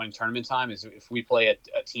it going tournament time is if we play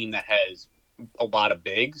a team that has a lot of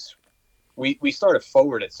bigs. We start a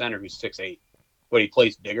forward at center who's 6'8", but he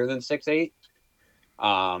plays bigger than 6'8".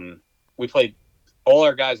 We played all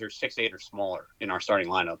our guys are 6'8" or smaller in our starting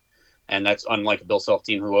lineup, and that's unlike a Bill Self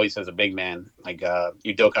team who always has a big man like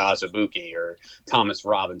Udoka Azubuike or Thomas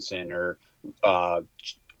Robinson or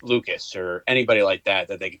Lucas or anybody like that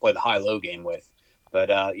they can play the high-low game with. But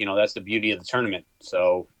that's the beauty of the tournament.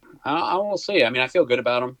 So I will see. I feel good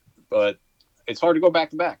about them, but it's hard to go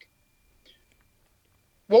back to back.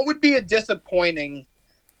 What would be a disappointing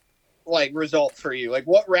result for you?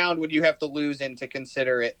 What round would you have to lose in to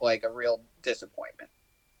consider it a real disappointment?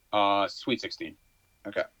 Sweet 16.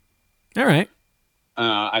 Okay. All right.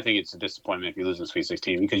 I think it's a disappointment if you lose in Sweet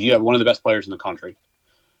 16 because you have one of the best players in the country,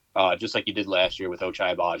 just like you did last year with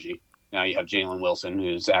Ochai Agbaji. Now you have Jalen Wilson,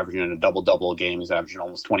 who's averaging a double-double a game. He's averaging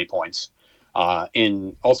almost 20 points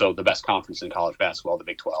in also the best conference in college basketball, the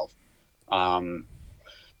Big 12.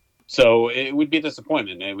 So it would be a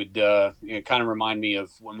disappointment. It would kind of remind me of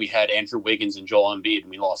when we had Andrew Wiggins and Joel Embiid, and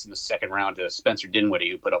we lost in the second round to Spencer Dinwiddie,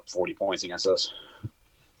 who put up 40 points against us.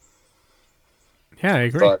 Yeah, I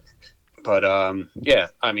agree. But yeah,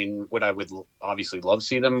 I mean, I would obviously love to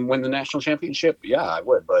see them win the national championship? Yeah, I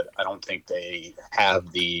would, but I don't think they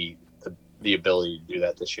have the ability to do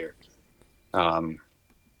that this year. And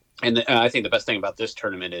I think the best thing about this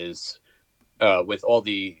tournament is with all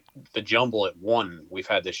the jumble at one we've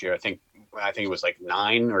had this year. I think it was like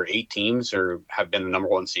 9 or 8 teams or have been the number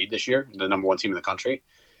one seed this year, the number one team in the country.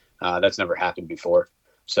 That's never happened before.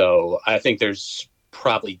 So I think there's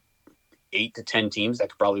probably 8 to 10 teams that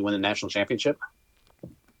could probably win the national championship.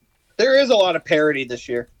 There is a lot of parity this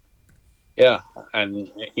year. Yeah, and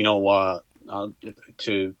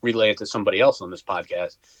to relay it to somebody else on this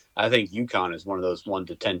podcast, I think UConn is one of those 1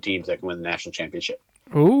 to 10 teams that can win the national championship.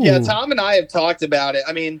 Ooh. Yeah, Tom and I have talked about it.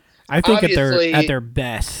 I mean, I think at their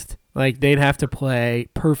best, like they'd have to play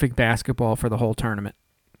perfect basketball for the whole tournament.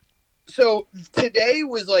 So today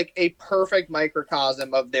was like a perfect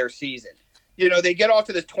microcosm of their season. You know, they get off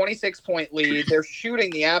to this 26-point lead. They're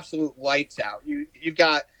shooting the absolute lights out. You've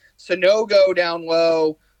got Sanogo down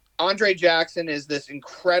low. Andre Jackson is this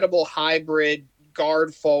incredible hybrid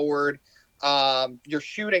guard forward. You're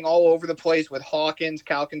shooting all over the place with Hawkins,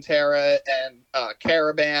 Calcaterra, and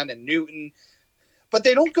Caravan and Newton. But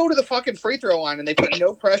they don't go to the fucking free throw line, and they put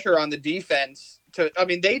no pressure on the defense.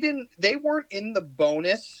 They weren't in the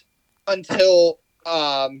bonus until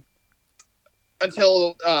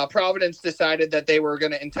Providence decided that they were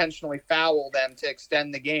going to intentionally foul them to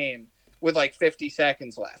extend the game with like 50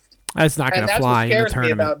 seconds left. That's not going to fly in the tournament. That's what scares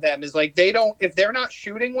me about them is like if they're not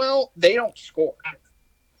shooting well, they don't score.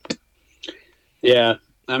 Yeah,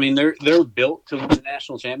 I mean they're built to win the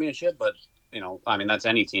national championship, but that's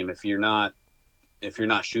any team. If you're not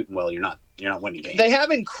shooting well, you're not winning games. They have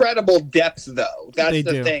incredible depth, though. That's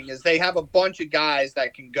the thing is they have a bunch of guys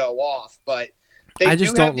that can go off, but they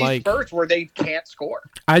do have these spurts where they can't score.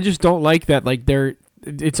 I just don't like that. Like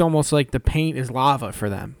it's almost like the paint is lava for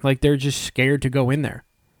them. Like they're just scared to go in there.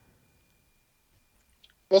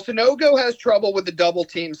 Well, Sanogo has trouble with the double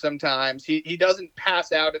team sometimes. He doesn't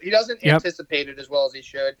pass out. He doesn't anticipate it as well as he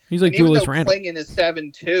should. He's like Julius Randle. Even though Klingon is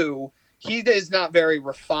 7'2", he is not very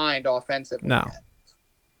refined offensively. No.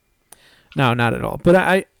 No, not at all. But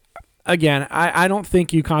I don't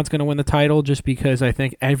think UConn's going to win the title just because I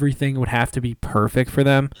think everything would have to be perfect for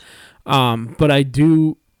them. But I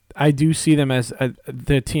do see them as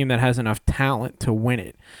the team that has enough talent to win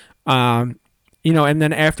it. And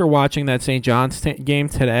then after watching that St. John's game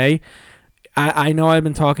today, I know I've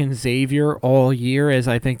been talking Xavier all year as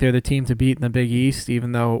I think they're the team to beat in the Big East,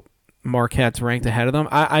 even though Marquette's ranked ahead of them.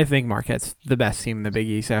 I think Marquette's the best team in the Big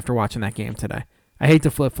East after watching that game today. I hate to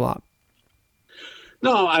flip-flop.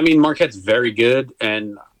 No, I mean Marquette's very good,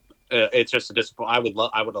 and it's just a disappointment.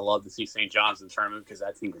 I would have loved to see St. John's in the tournament because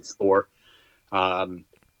that team can score.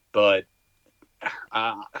 But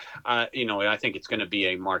I think it's going to be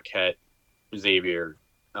a Marquette Xavier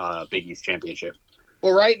Big East championship.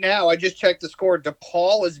 Well, right now I just checked the score.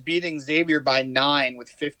 DePaul is beating Xavier by 9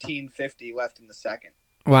 with 15:50 left in the second.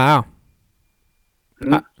 Wow.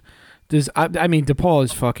 DePaul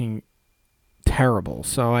is fucking terrible.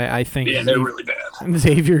 So I think they're really bad.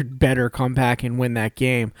 Xavier better come back and win that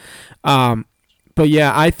game. But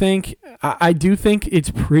yeah, I do think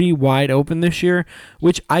it's pretty wide open this year,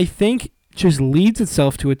 which I think just leads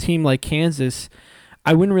itself to a team like Kansas.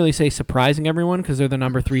 I wouldn't really say surprising everyone because they're the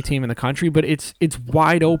number 3 team in the country, but it's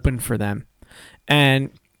wide open for them.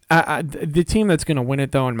 And the team that's going to win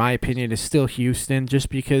it, though, in my opinion, is still Houston, just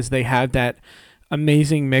because they have that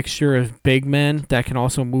amazing mixture of big men that can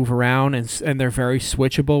also move around, and they're very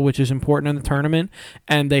switchable, which is important in the tournament.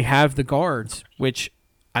 And they have the guards, which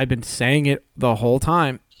I've been saying it the whole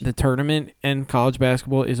time. The tournament in college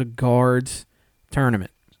basketball is a guards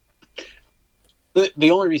tournament.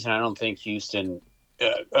 The only reason I don't think Houston,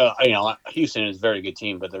 Houston is a very good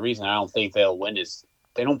team, but the reason I don't think they'll win is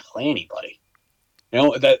they don't play anybody.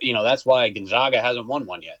 That's why Gonzaga hasn't won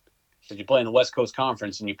one yet. Because you play in the West Coast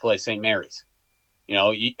Conference and you play St. Mary's.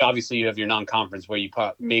 Obviously you have your non-conference where you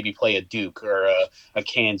maybe play a Duke or a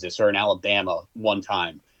Kansas or an Alabama one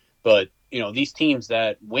time. But, these teams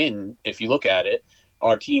that win, if you look at it,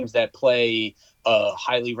 are teams that play a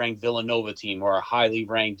highly ranked Villanova team or a highly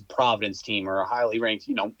ranked Providence team or a highly ranked,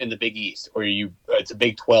 in the Big East, or it's a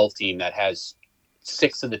Big 12 team that has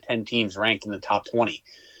 6 of the 10 teams ranked in the top 20,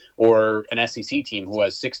 or an SEC team who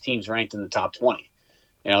has 6 teams ranked in the top 20.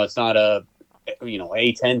 It's not a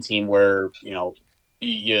A10 team where,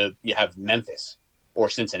 you have Memphis or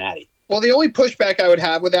Cincinnati. Well, the only pushback I would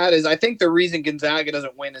have with that is I think the reason Gonzaga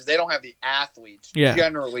doesn't win is they don't have the athletes,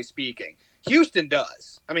 generally speaking. Houston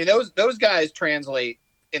does. I mean, those guys translate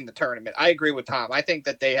in the tournament. I agree with Tom. I think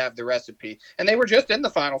that they have the recipe. And they were just in the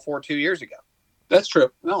Final Four 2 years ago. That's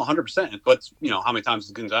true. No, 100%. But, how many times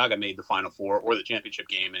has Gonzaga made the Final Four or the championship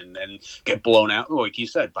game and then get blown out, like you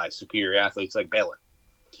said, by superior athletes like Baylor?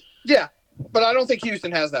 Yeah, but I don't think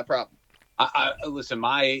Houston has that problem. Listen,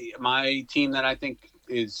 my team that I think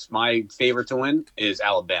is my favorite to win is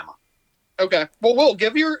Alabama. Okay. Well,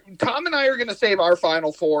 Tom and I are going to save our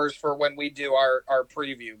Final Fours for when we do our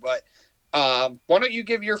preview. But why don't you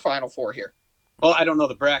give your Final Four here? Well, I don't know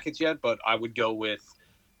the brackets yet, but I would go with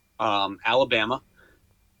Alabama,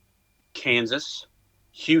 Kansas,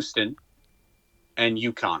 Houston, and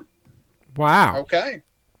UConn. Wow. Okay.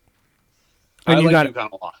 And I you like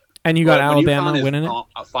UConn a lot. And you got Alabama winning it?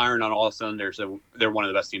 Firing on all cylinders. They're one of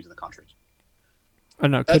the best teams in the country. Oh,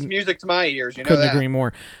 no, that's music to my ears. Couldn't agree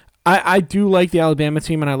more. I do like the Alabama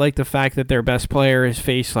team, and I like the fact that their best player has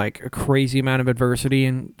faced like a crazy amount of adversity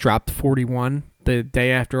and dropped 41 the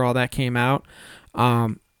day after all that came out.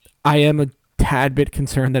 I am a tad bit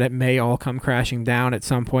concerned that it may all come crashing down at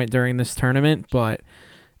some point during this tournament, but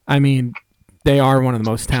I mean, they are one of the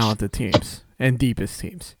most talented teams and deepest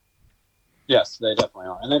teams. Yes, they definitely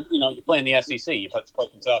are. And then, you play in the SEC. You have to play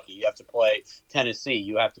Kentucky. You have to play Tennessee.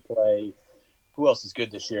 You have to play – who else is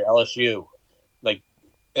good this year? LSU. Like,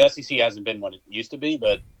 the SEC hasn't been what it used to be,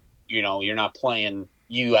 but, you're not playing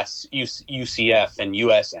UCF and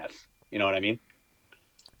USF. You know what I mean?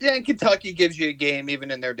 Yeah, and Kentucky gives you a game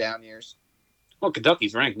even in their down years. Well,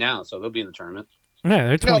 Kentucky's ranked now, so they'll be in the tournament. Yeah,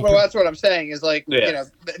 they're 20. No, but that's what I'm saying is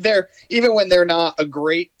they're even when they're not a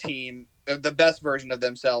great team, the best version of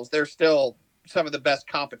themselves, they're still some of the best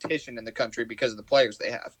competition in the country because of the players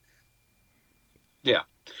they have. Yeah.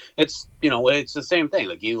 It's the same thing.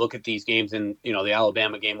 Like you look at these games in, the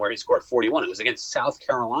Alabama game where he scored 41, it was against South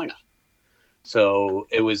Carolina. So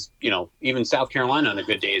it was, even South Carolina on a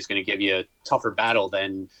good day is going to give you a tougher battle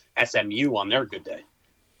than SMU on their good day.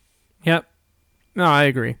 Yep. No, I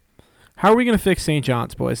agree. How are we going to fix St.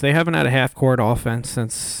 John's, boys? They haven't had a half-court offense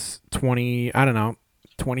since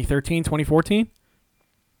 2013, 2014?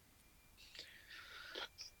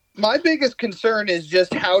 My biggest concern is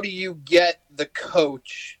just how do you get the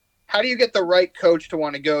coach? How do you get the right coach to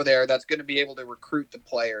want to go there that's going to be able to recruit the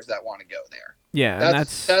players that want to go there? Yeah,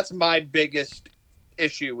 that's my biggest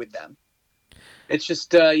issue with them. It's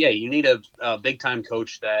just, you need a big-time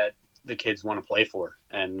coach that the kids want to play for.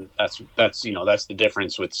 And that's the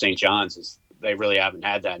difference with St. John's is they really haven't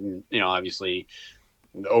had that. And, obviously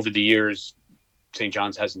over the years, St.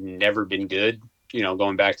 John's has never been good,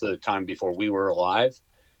 going back to the time before we were alive.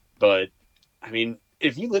 But, I mean,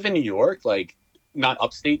 if you live in New York, like not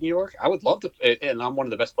upstate New York, I would love to, and I'm one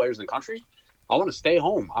of the best players in the country, I want to stay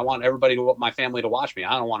home. I want my family to watch me.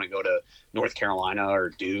 I don't want to go to North Carolina or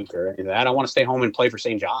Duke or any of that. I want to stay home and play for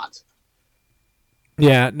St. John's.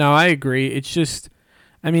 Yeah, no, I agree. It's just,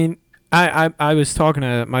 I mean, I was talking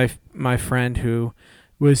to my friend who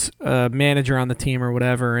was a manager on the team or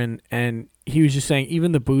whatever, and he was just saying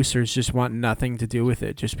even the boosters just want nothing to do with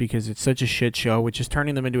it just because it's such a shit show, which is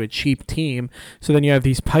turning them into a cheap team. So then you have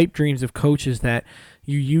these pipe dreams of coaches that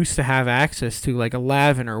you used to have access to, like a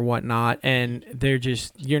Lavin or whatnot, and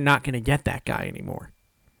you're not going to get that guy anymore.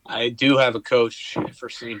 I do have a coach for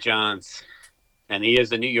St. John's, and he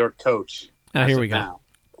is a New York coach. Oh, here we go. Now.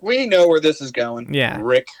 We know where this is going. Yeah.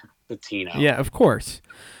 Rick Pitino. Yeah, of course.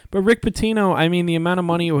 But Rick Pitino, I mean, the amount of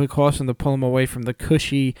money it would cost him to pull him away from the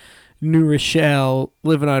cushy New Rochelle,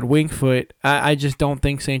 living on Wingfoot, I just don't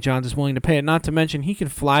think St. John's is willing to pay it. Not to mention, he can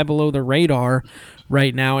fly below the radar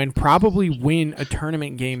right now and probably win a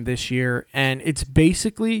tournament game this year. And it's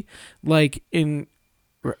basically like in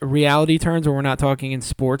reality terms, where we're not talking in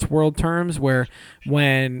sports world terms, where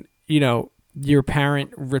when, your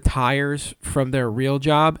parent retires from their real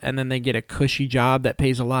job and then they get a cushy job that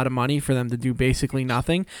pays a lot of money for them to do basically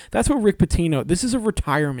nothing. That's what Rick Pitino, this is a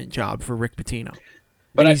retirement job for Rick Pitino.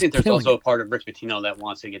 But I think there's also a part of Rick Pitino that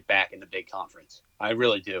wants to get back in the big conference. I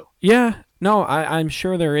really do. Yeah. No, I'm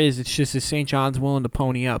sure there is. It's just is St. John's willing to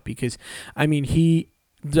pony up because, I mean,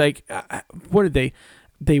 what did they?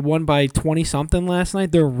 They won by 20-something last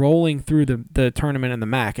night. They're rolling through the tournament in the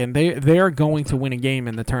MAC, and they are going to win a game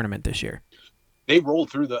in the tournament this year. They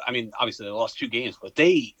rolled through obviously they lost 2 games, but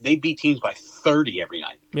they beat teams by 30 every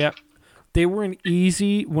night. Yep. They were an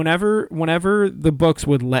easy, whenever the books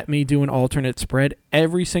would let me do an alternate spread,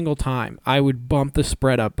 every single time I would bump the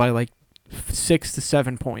spread up by like 6 to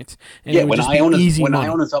 7 points. And yeah, when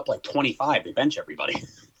Iona's up like 25, they bench everybody.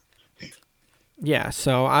 Yeah,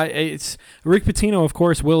 so it's Rick Pitino, of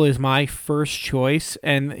course. Will is my first choice,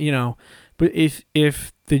 and but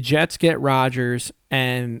if the Jets get Rodgers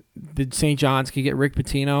and the St. John's could get Rick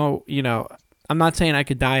Pitino, I'm not saying I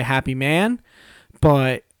could die a happy man,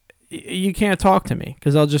 but you can't talk to me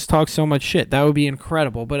because I'll just talk so much shit. That would be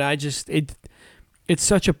incredible. But it's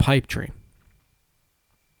such a pipe dream.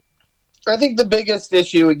 I think the biggest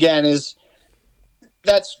issue, again, is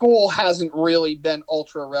that school hasn't really been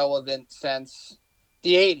ultra relevant since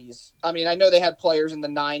the 80s. I mean, I know they had players in the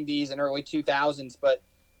 90s and early 2000s, but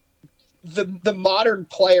the modern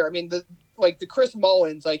player, I mean, the Chris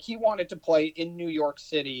Mullins, like, he wanted to play in New York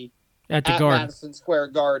City At the at Garden. Madison Square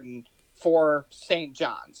Garden for St.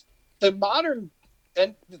 John's. The modern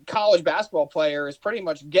and college basketball player is pretty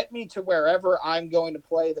much get me to wherever I'm going to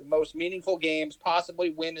play the most meaningful games,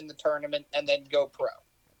 possibly win in the tournament, and then go pro.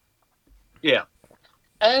 Yeah.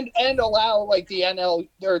 And allow like the NL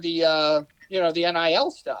or the the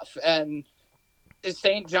NIL stuff. And is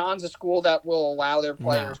St. John's a school that will allow their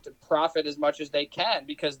players to profit as much as they can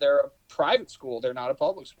because they're a private school, they're not a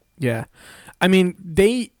public school? Yeah. I mean,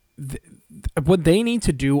 what they need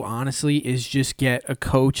to do, honestly, is just get a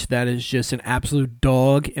coach that is just an absolute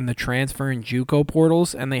dog in the transfer and JUCO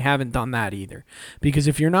portals, and they haven't done that either. Because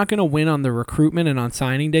if you're not going to win on the recruitment and on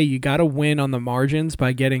signing day, you got to win on the margins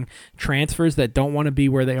by getting transfers that don't want to be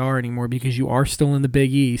where they are anymore because you are still in the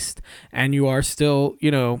Big East, and you are still,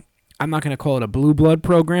 I'm not going to call it a blue blood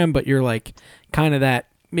program, but you're like kind of that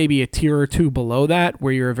maybe a tier or two below that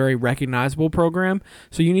where you're a very recognizable program.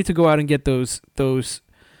 So you need to go out and get those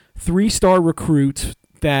 3-star recruits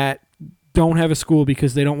that don't have a school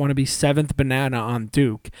because they don't want to be 7th banana on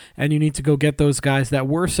Duke. And you need to go get those guys that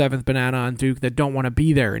were 7th banana on Duke that don't want to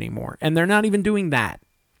be there anymore. And they're not even doing that.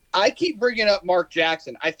 I keep bringing up Mark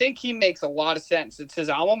Jackson. I think he makes a lot of sense. It's his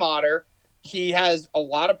alma mater. He has a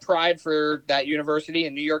lot of pride for that university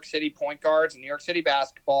and New York City point guards and New York City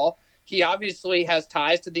basketball. He obviously has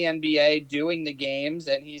ties to the NBA doing the games,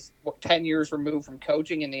 and he's 10 years removed from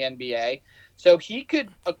coaching in the NBA. So he could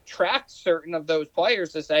attract certain of those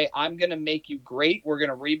players to say, I'm going to make you great. We're going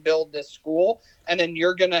to rebuild this school. And then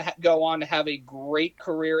you're going to go on to have a great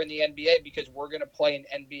career in the NBA because we're going to play an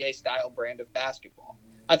NBA-style brand of basketball.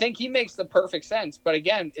 I think he makes the perfect sense. But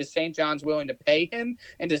again, is St. John's willing to pay him?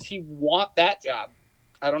 And does he want that job?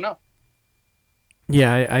 I don't know.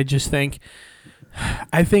 Yeah, I just think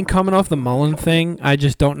coming off the Mullen thing, I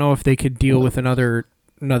just don't know if they could deal with another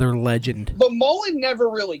legend. But Mullen never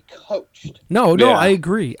really coached. No, I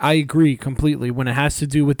agree. I agree completely. When it has to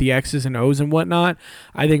do with the X's and O's and whatnot,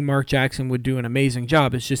 I think Mark Jackson would do an amazing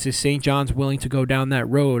job. It's just is St. John's willing to go down that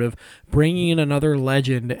road of bringing in another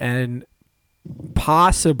legend and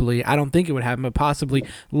possibly, I don't think it would happen, but possibly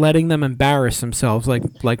letting them embarrass themselves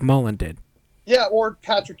like Mullen did. Yeah, or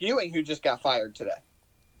Patrick Ewing, who just got fired today.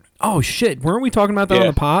 Oh, shit. Weren't we talking about that on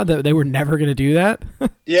the pod, that they were never going to do that?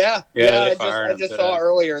 Yeah. I just saw him.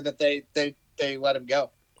 earlier that they let him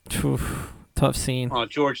go. Tough scene. Well,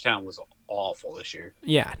 Georgetown was awful this year.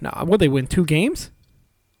 Yeah. No, what, they win 2 games?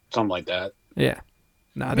 Something like that. Yeah.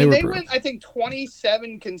 No, They brutal. went, I think,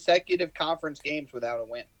 27 consecutive conference games without a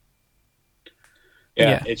win.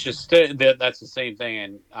 Yeah. It's just that's the same thing,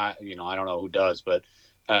 and I don't know who does, but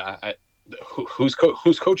who's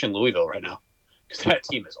coaching Louisville right now? Because that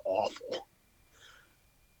team is awful.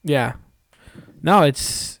 Yeah. No,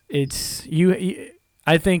 it's you.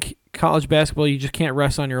 I think college basketball, you just can't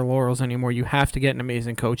rest on your laurels anymore. You have to get an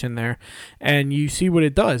amazing coach in there, and you see what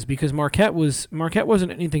it does because Marquette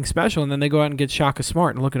wasn't anything special, and then they go out and get Shaka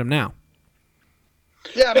Smart, and look at him now.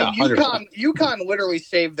 Yeah, I mean, UConn literally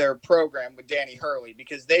saved their program with Danny Hurley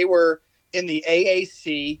because they were in the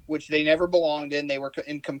AAC, which they never belonged in. They were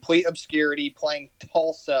in complete obscurity playing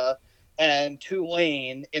Tulsa and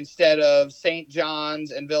Tulane instead of St. John's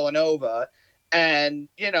and Villanova. And,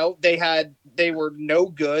 they were no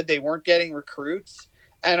good. They weren't getting recruits.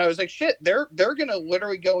 And I was like, shit, they're going to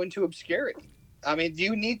literally go into obscurity. I mean,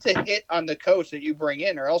 you need to hit on the coach that you bring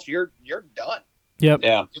in or else you're done. Yep.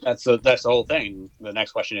 Yeah, that's the whole thing. The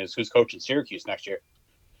next question is who's coaching Syracuse next year?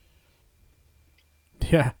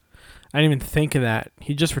 Yeah. I didn't even think of that.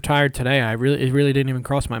 He just retired today. It really didn't even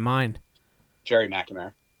cross my mind. Jerry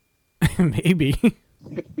McNamara. Maybe.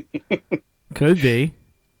 Could be.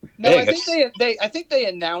 No, I think they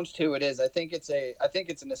announced who it is. I think it's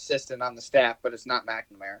an assistant on the staff, but it's not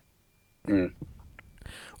McNamara. Mm.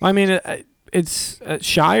 Well, I mean, it's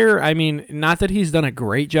Shire. I mean, not that he's done a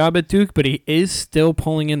great job at Duke, but he is still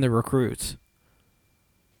pulling in the recruits.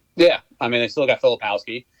 Yeah, I mean, they still got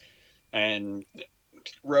Filipowski, and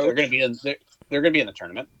they're going to be in the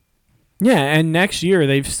tournament. Yeah, and next year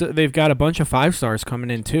they've got a bunch of 5-stars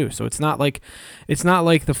coming in too. So it's not like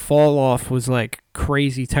the fall off was like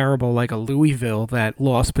crazy terrible like a Louisville that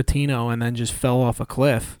lost Patino and then just fell off a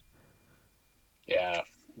cliff. Yeah,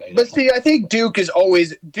 But see, I think Duke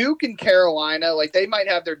and Carolina, like they might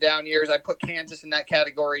have their down years. I put Kansas in that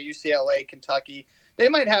category, UCLA, Kentucky. They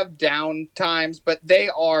might have down times, but they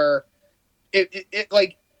are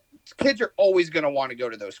like kids are always going to want to go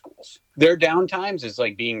to those schools. Their down times is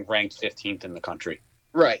like being ranked 15th in the country.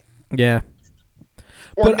 Right. Yeah.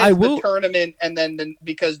 Or but miss the tournament and then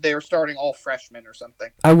because they're starting all freshmen or something.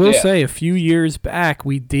 I will say a few years back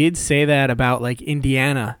we did say that about like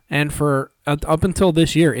Indiana, and for up until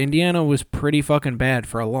this year, Indiana was pretty fucking bad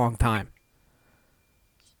for a long time.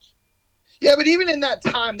 Yeah, but even in that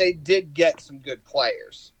time, they did get some good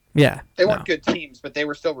players. Yeah. They weren't good teams, but they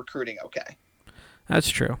were still recruiting okay. That's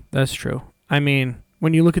true. That's true. I mean,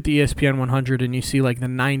 when you look at the ESPN 100 and you see like the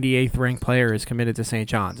 98th ranked player is committed to St.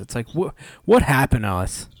 John's, it's like, what happened to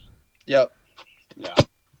us? Yep. Yeah.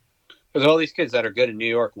 Because all these kids that are good in New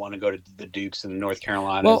York want to go to the Dukes and the North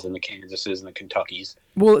Carolinas and the Kansases and the Kentuckys.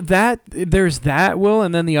 Well, there's that, Will,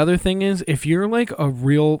 and then the other thing is if you're like a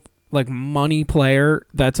real like money player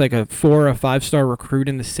that's like a 4 or 5-star recruit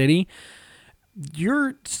in the city,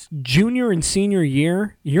 your junior and senior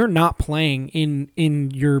year, you're not playing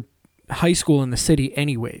in your high school in the city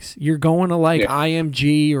anyways. You're going to like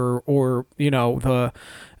IMG or you know the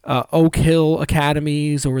Oak Hill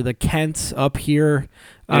academies or the Kents up here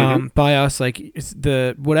by us, like it's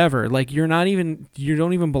the whatever. Like you don't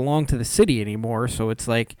even belong to the city anymore. So it's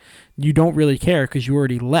like you don't really care because you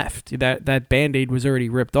already left. That Band-Aid was already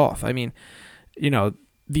ripped off. I mean, you know,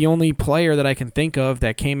 the only player that I can think of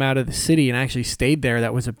that came out of the city and actually stayed there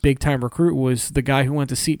that was a big-time recruit was the guy who went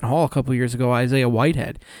to Seton Hall a couple of years ago, Isaiah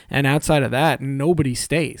Whitehead. And outside of that, nobody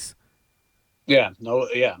stays.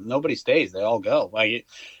 Nobody stays. They all go. Like,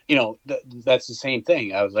 you know, that's the same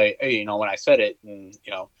thing. I was like, hey, you know, when I said it, and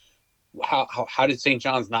you know, how did St.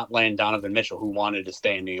 John's not land Donovan Mitchell, who wanted to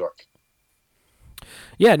stay in New York?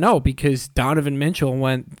 Yeah, no, because Donovan Mitchell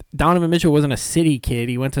wasn't a city kid.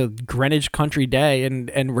 He went to Greenwich Country Day,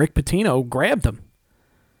 and Rick Pitino grabbed him.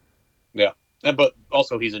 Yeah, but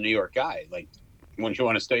also he's a New York guy. Like, wouldn't you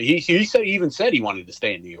want to stay? He even said he wanted to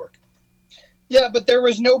stay in New York. Yeah, but there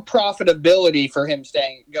was no profitability for him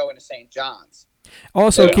going to St. John's.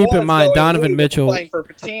 Also, keep in mind, Donovan Mitchell playing for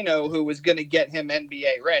Pitino, who was going to get him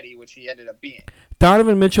NBA ready, which he ended up being.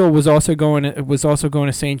 Donovan Mitchell was also going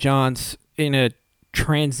to St. John's in a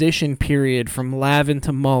transition period from Lavin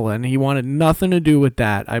to Mullen. He wanted nothing to do with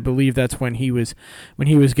that. I believe that's when he was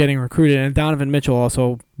getting recruited. And Donovan Mitchell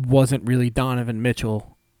also wasn't really Donovan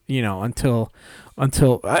Mitchell, you know, until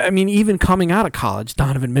I mean, even coming out of college,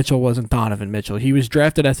 Donovan Mitchell wasn't Donovan Mitchell. He was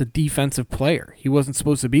drafted as a defensive player. He wasn't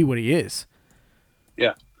supposed to be what he is.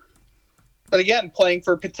 Yeah. But again, playing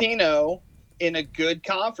for Pitino in a good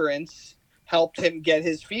conference helped him get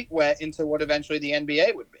his feet wet into what eventually the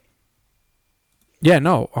NBA would be. Yeah,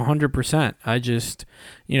 no, 100%. I just,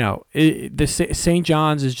 you know, the St.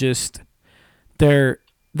 John's is just they're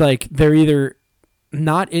either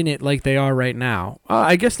not in it like they are right now.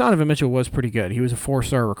 I guess Donovan Mitchell was pretty good. He was a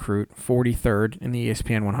 4-star recruit, 43rd in the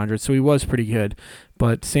ESPN 100, so he was pretty good.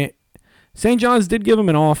 But St. John's did give him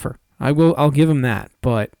an offer. I'll give him that,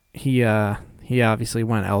 but he obviously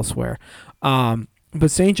went elsewhere. But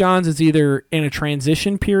St. John's is either in a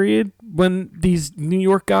transition period when these New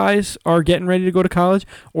York guys are getting ready to go to college,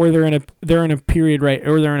 or they're in a period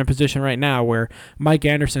they're in a position right now where Mike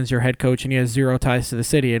Anderson's your head coach and he has zero ties to the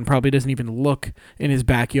city and probably doesn't even look in his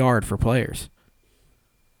backyard for players.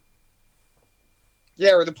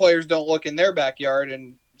 Yeah, or the players don't look in their backyard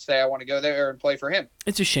and say, I want to go there and play for him.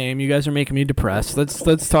 It's a shame. You guys are making me depressed. Let's talk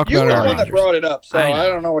about our Rangers. You're the one that brought it up, so I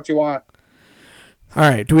don't know what you want. All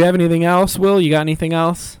right. Do we have anything else, Will? You got anything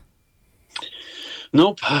else?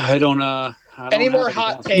 Nope. I don't any more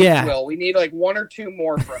hot takes, Will? We need like 1 or 2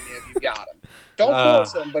 more from you if you've got them. Don't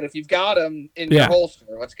force them, but if you've got them in your holster,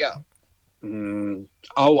 let's go. The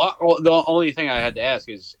only thing I had to ask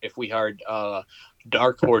is if we hired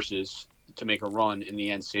dark horses to make a run in the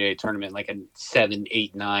NCAA tournament, like a 7,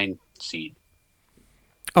 8, 9 seed.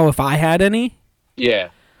 Oh, if I had any?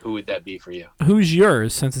 Yeah. Who would that be for you? Who's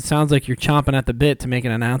yours, since it sounds like you're chomping at the bit to make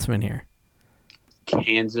an announcement here?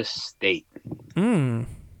 Kansas State.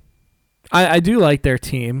 I do like their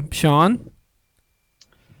team. Sean?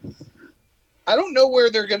 I don't know where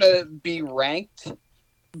they're going to be ranked,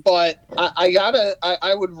 but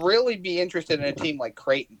I would really be interested in a team like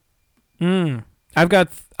Creighton. I've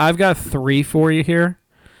got 3 for you here.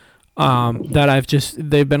 That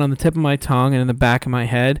they've been on the tip of my tongue and in the back of my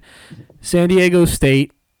head. San Diego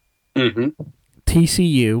State,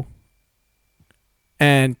 TCU,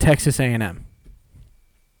 and Texas A&M.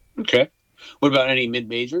 Okay. What about any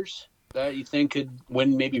mid-majors that you think could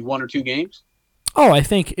win maybe 1 or 2 games? Oh, I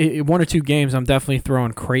think one or two games. I'm definitely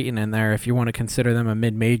throwing Creighton in there if you want to consider them a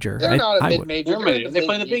mid-major. They're not a would. mid-major. They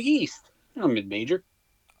play in the Big East. They're not mid-major.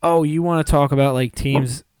 Oh, you want to talk about like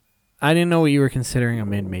teams? I didn't know what you were considering a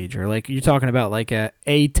mid-major. Like you're talking about like a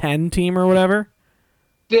A10 team or whatever.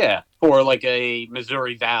 Yeah, or like a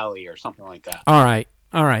Missouri Valley or something like that. All right.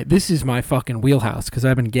 This is my fucking wheelhouse because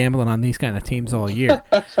I've been gambling on these kind of teams all year.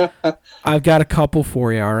 I've got a couple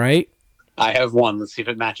for you. All right. I have one. Let's see if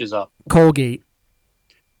it matches up. Colgate.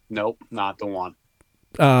 Nope, not the one.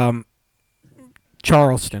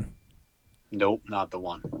 Charleston. Nope, not the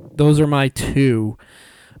one. Those are my two.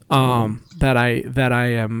 That I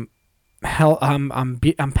am.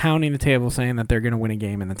 I'm pounding the table saying that they're going to win a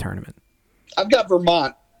game in the tournament. I've got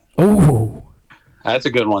Vermont. Oh, that's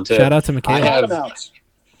a good one too. Shout out to Michaela.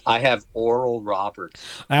 I have Oral Roberts.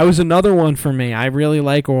 That was another one for me. I really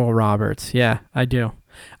like Oral Roberts. Yeah, I do.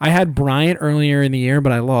 I had Bryant earlier in the year,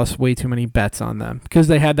 but I lost way too many bets on them because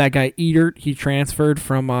they had that guy Eatert. He transferred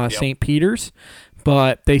from St. Peter's,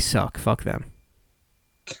 but they suck. Fuck them.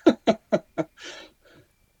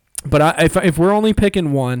 But if we're only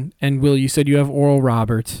picking one, and Will, you said you have Oral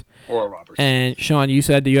Roberts. Oral Roberts. And Sean, you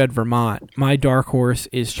said that you had Vermont. My dark horse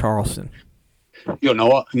is Charleston. You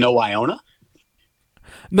know Iona?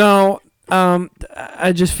 No,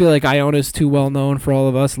 I just feel like Iona's too well known for all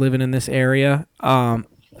of us living in this area.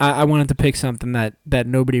 I wanted to pick something that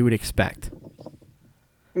nobody would expect.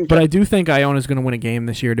 Okay. But I do think Iona's going to win a game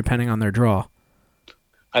this year, depending on their draw.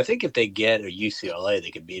 I think if they get a UCLA,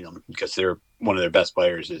 they could beat them because they're one of their best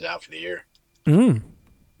players is out for the year.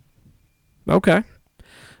 Okay.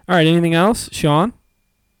 All right. Anything else, Sean?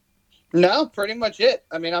 No, pretty much it.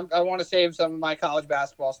 I mean, I want to save some of my college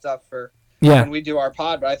basketball stuff for when we do our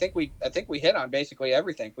pod, but I think we hit on basically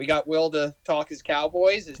everything. We got Will to talk his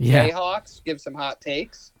Cowboys, his Jayhawks, give some hot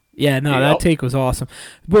takes. Yeah, no, that take was awesome.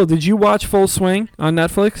 Will, did you watch Full Swing on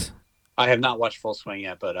Netflix? I have not watched Full Swing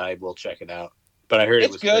yet, but I will check it out. But I heard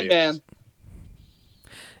it's good, man.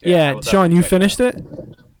 Yeah, Sean, you finished it?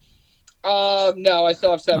 No, I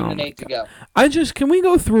still have 7 and 8 to go. Can we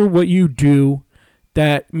go through what you do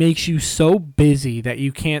that makes you so busy that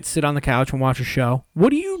you can't sit on the couch and watch a show? What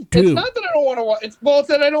do you do? It's not that I don't want to watch. It's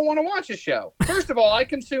that I don't want to watch a show. First of all, I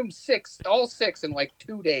consume all six in like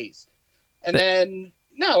 2 days, and then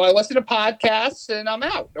I listen to podcasts and I'm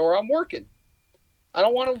out or I'm working. I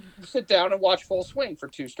don't want to sit down and watch Full Swing for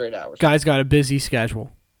 2 straight hours. Guy's got a busy schedule.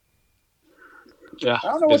 Yeah, I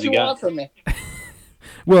don't know what you want from me.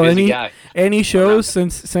 Well, any shows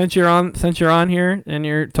since you're on here and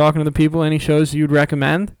you're talking to the people, any shows you'd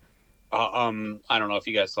recommend? I don't know if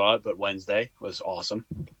you guys saw it, but Wednesday was awesome.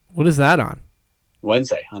 What is that on?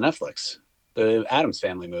 Wednesday on Netflix, the Addams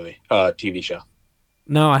Family movie, TV show.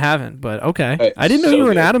 No, I haven't, but okay. I didn't know you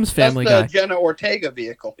were an Addams Family guy. That's the Jenna Ortega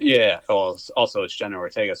vehicle. Yeah, well, also it's Jenna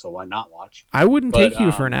Ortega, so why not watch? I wouldn't take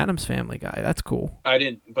you for an Addams Family guy. That's cool. I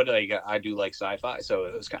didn't, but I do like sci-fi, so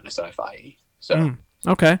it was kind of sci-fi-y. So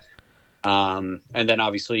okay. And then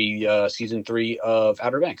obviously season 3 of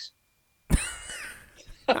Outer Banks.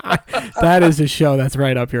 That is a show that's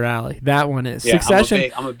right up your alley. That one is. Yeah,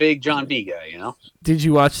 Succession. I'm a big John B guy, you know. Did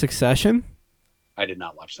you watch Succession? I did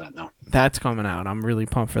not watch that, no. That's coming out. I'm really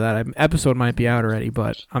pumped for that. Episode might be out already,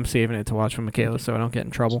 but I'm saving it to watch with Michaela so I don't get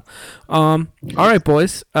in trouble. All right,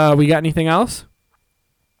 boys. We got anything else?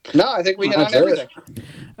 No, I think we hit on everything.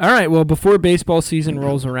 All right, well, before baseball season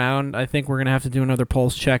rolls around, I think we're going to have to do another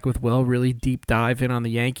pulse check with Will, really deep dive in on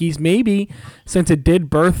the Yankees. Maybe, since it did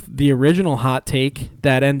birth the original hot take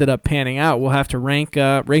that ended up panning out, we'll have to rank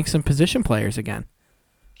some position players again.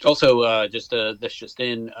 Also,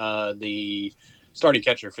 the starting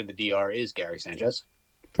catcher for the DR is Gary Sanchez.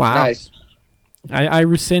 Wow. Nice. I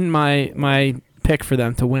rescind my pick for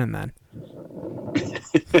them to win then.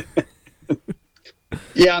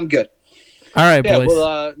 Yeah, I'm good. All right, boys.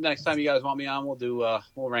 Well, next time you guys want me on,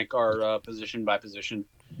 we'll rank our position by position,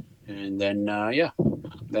 and then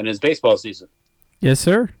then it's baseball season. Yes,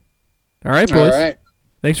 sir. All right, boys. All right.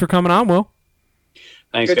 Thanks for coming on, Will.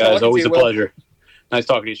 Thanks, guys. Always a pleasure. Nice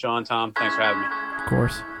talking to you, Sean. Tom, thanks for having me. Of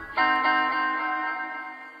course.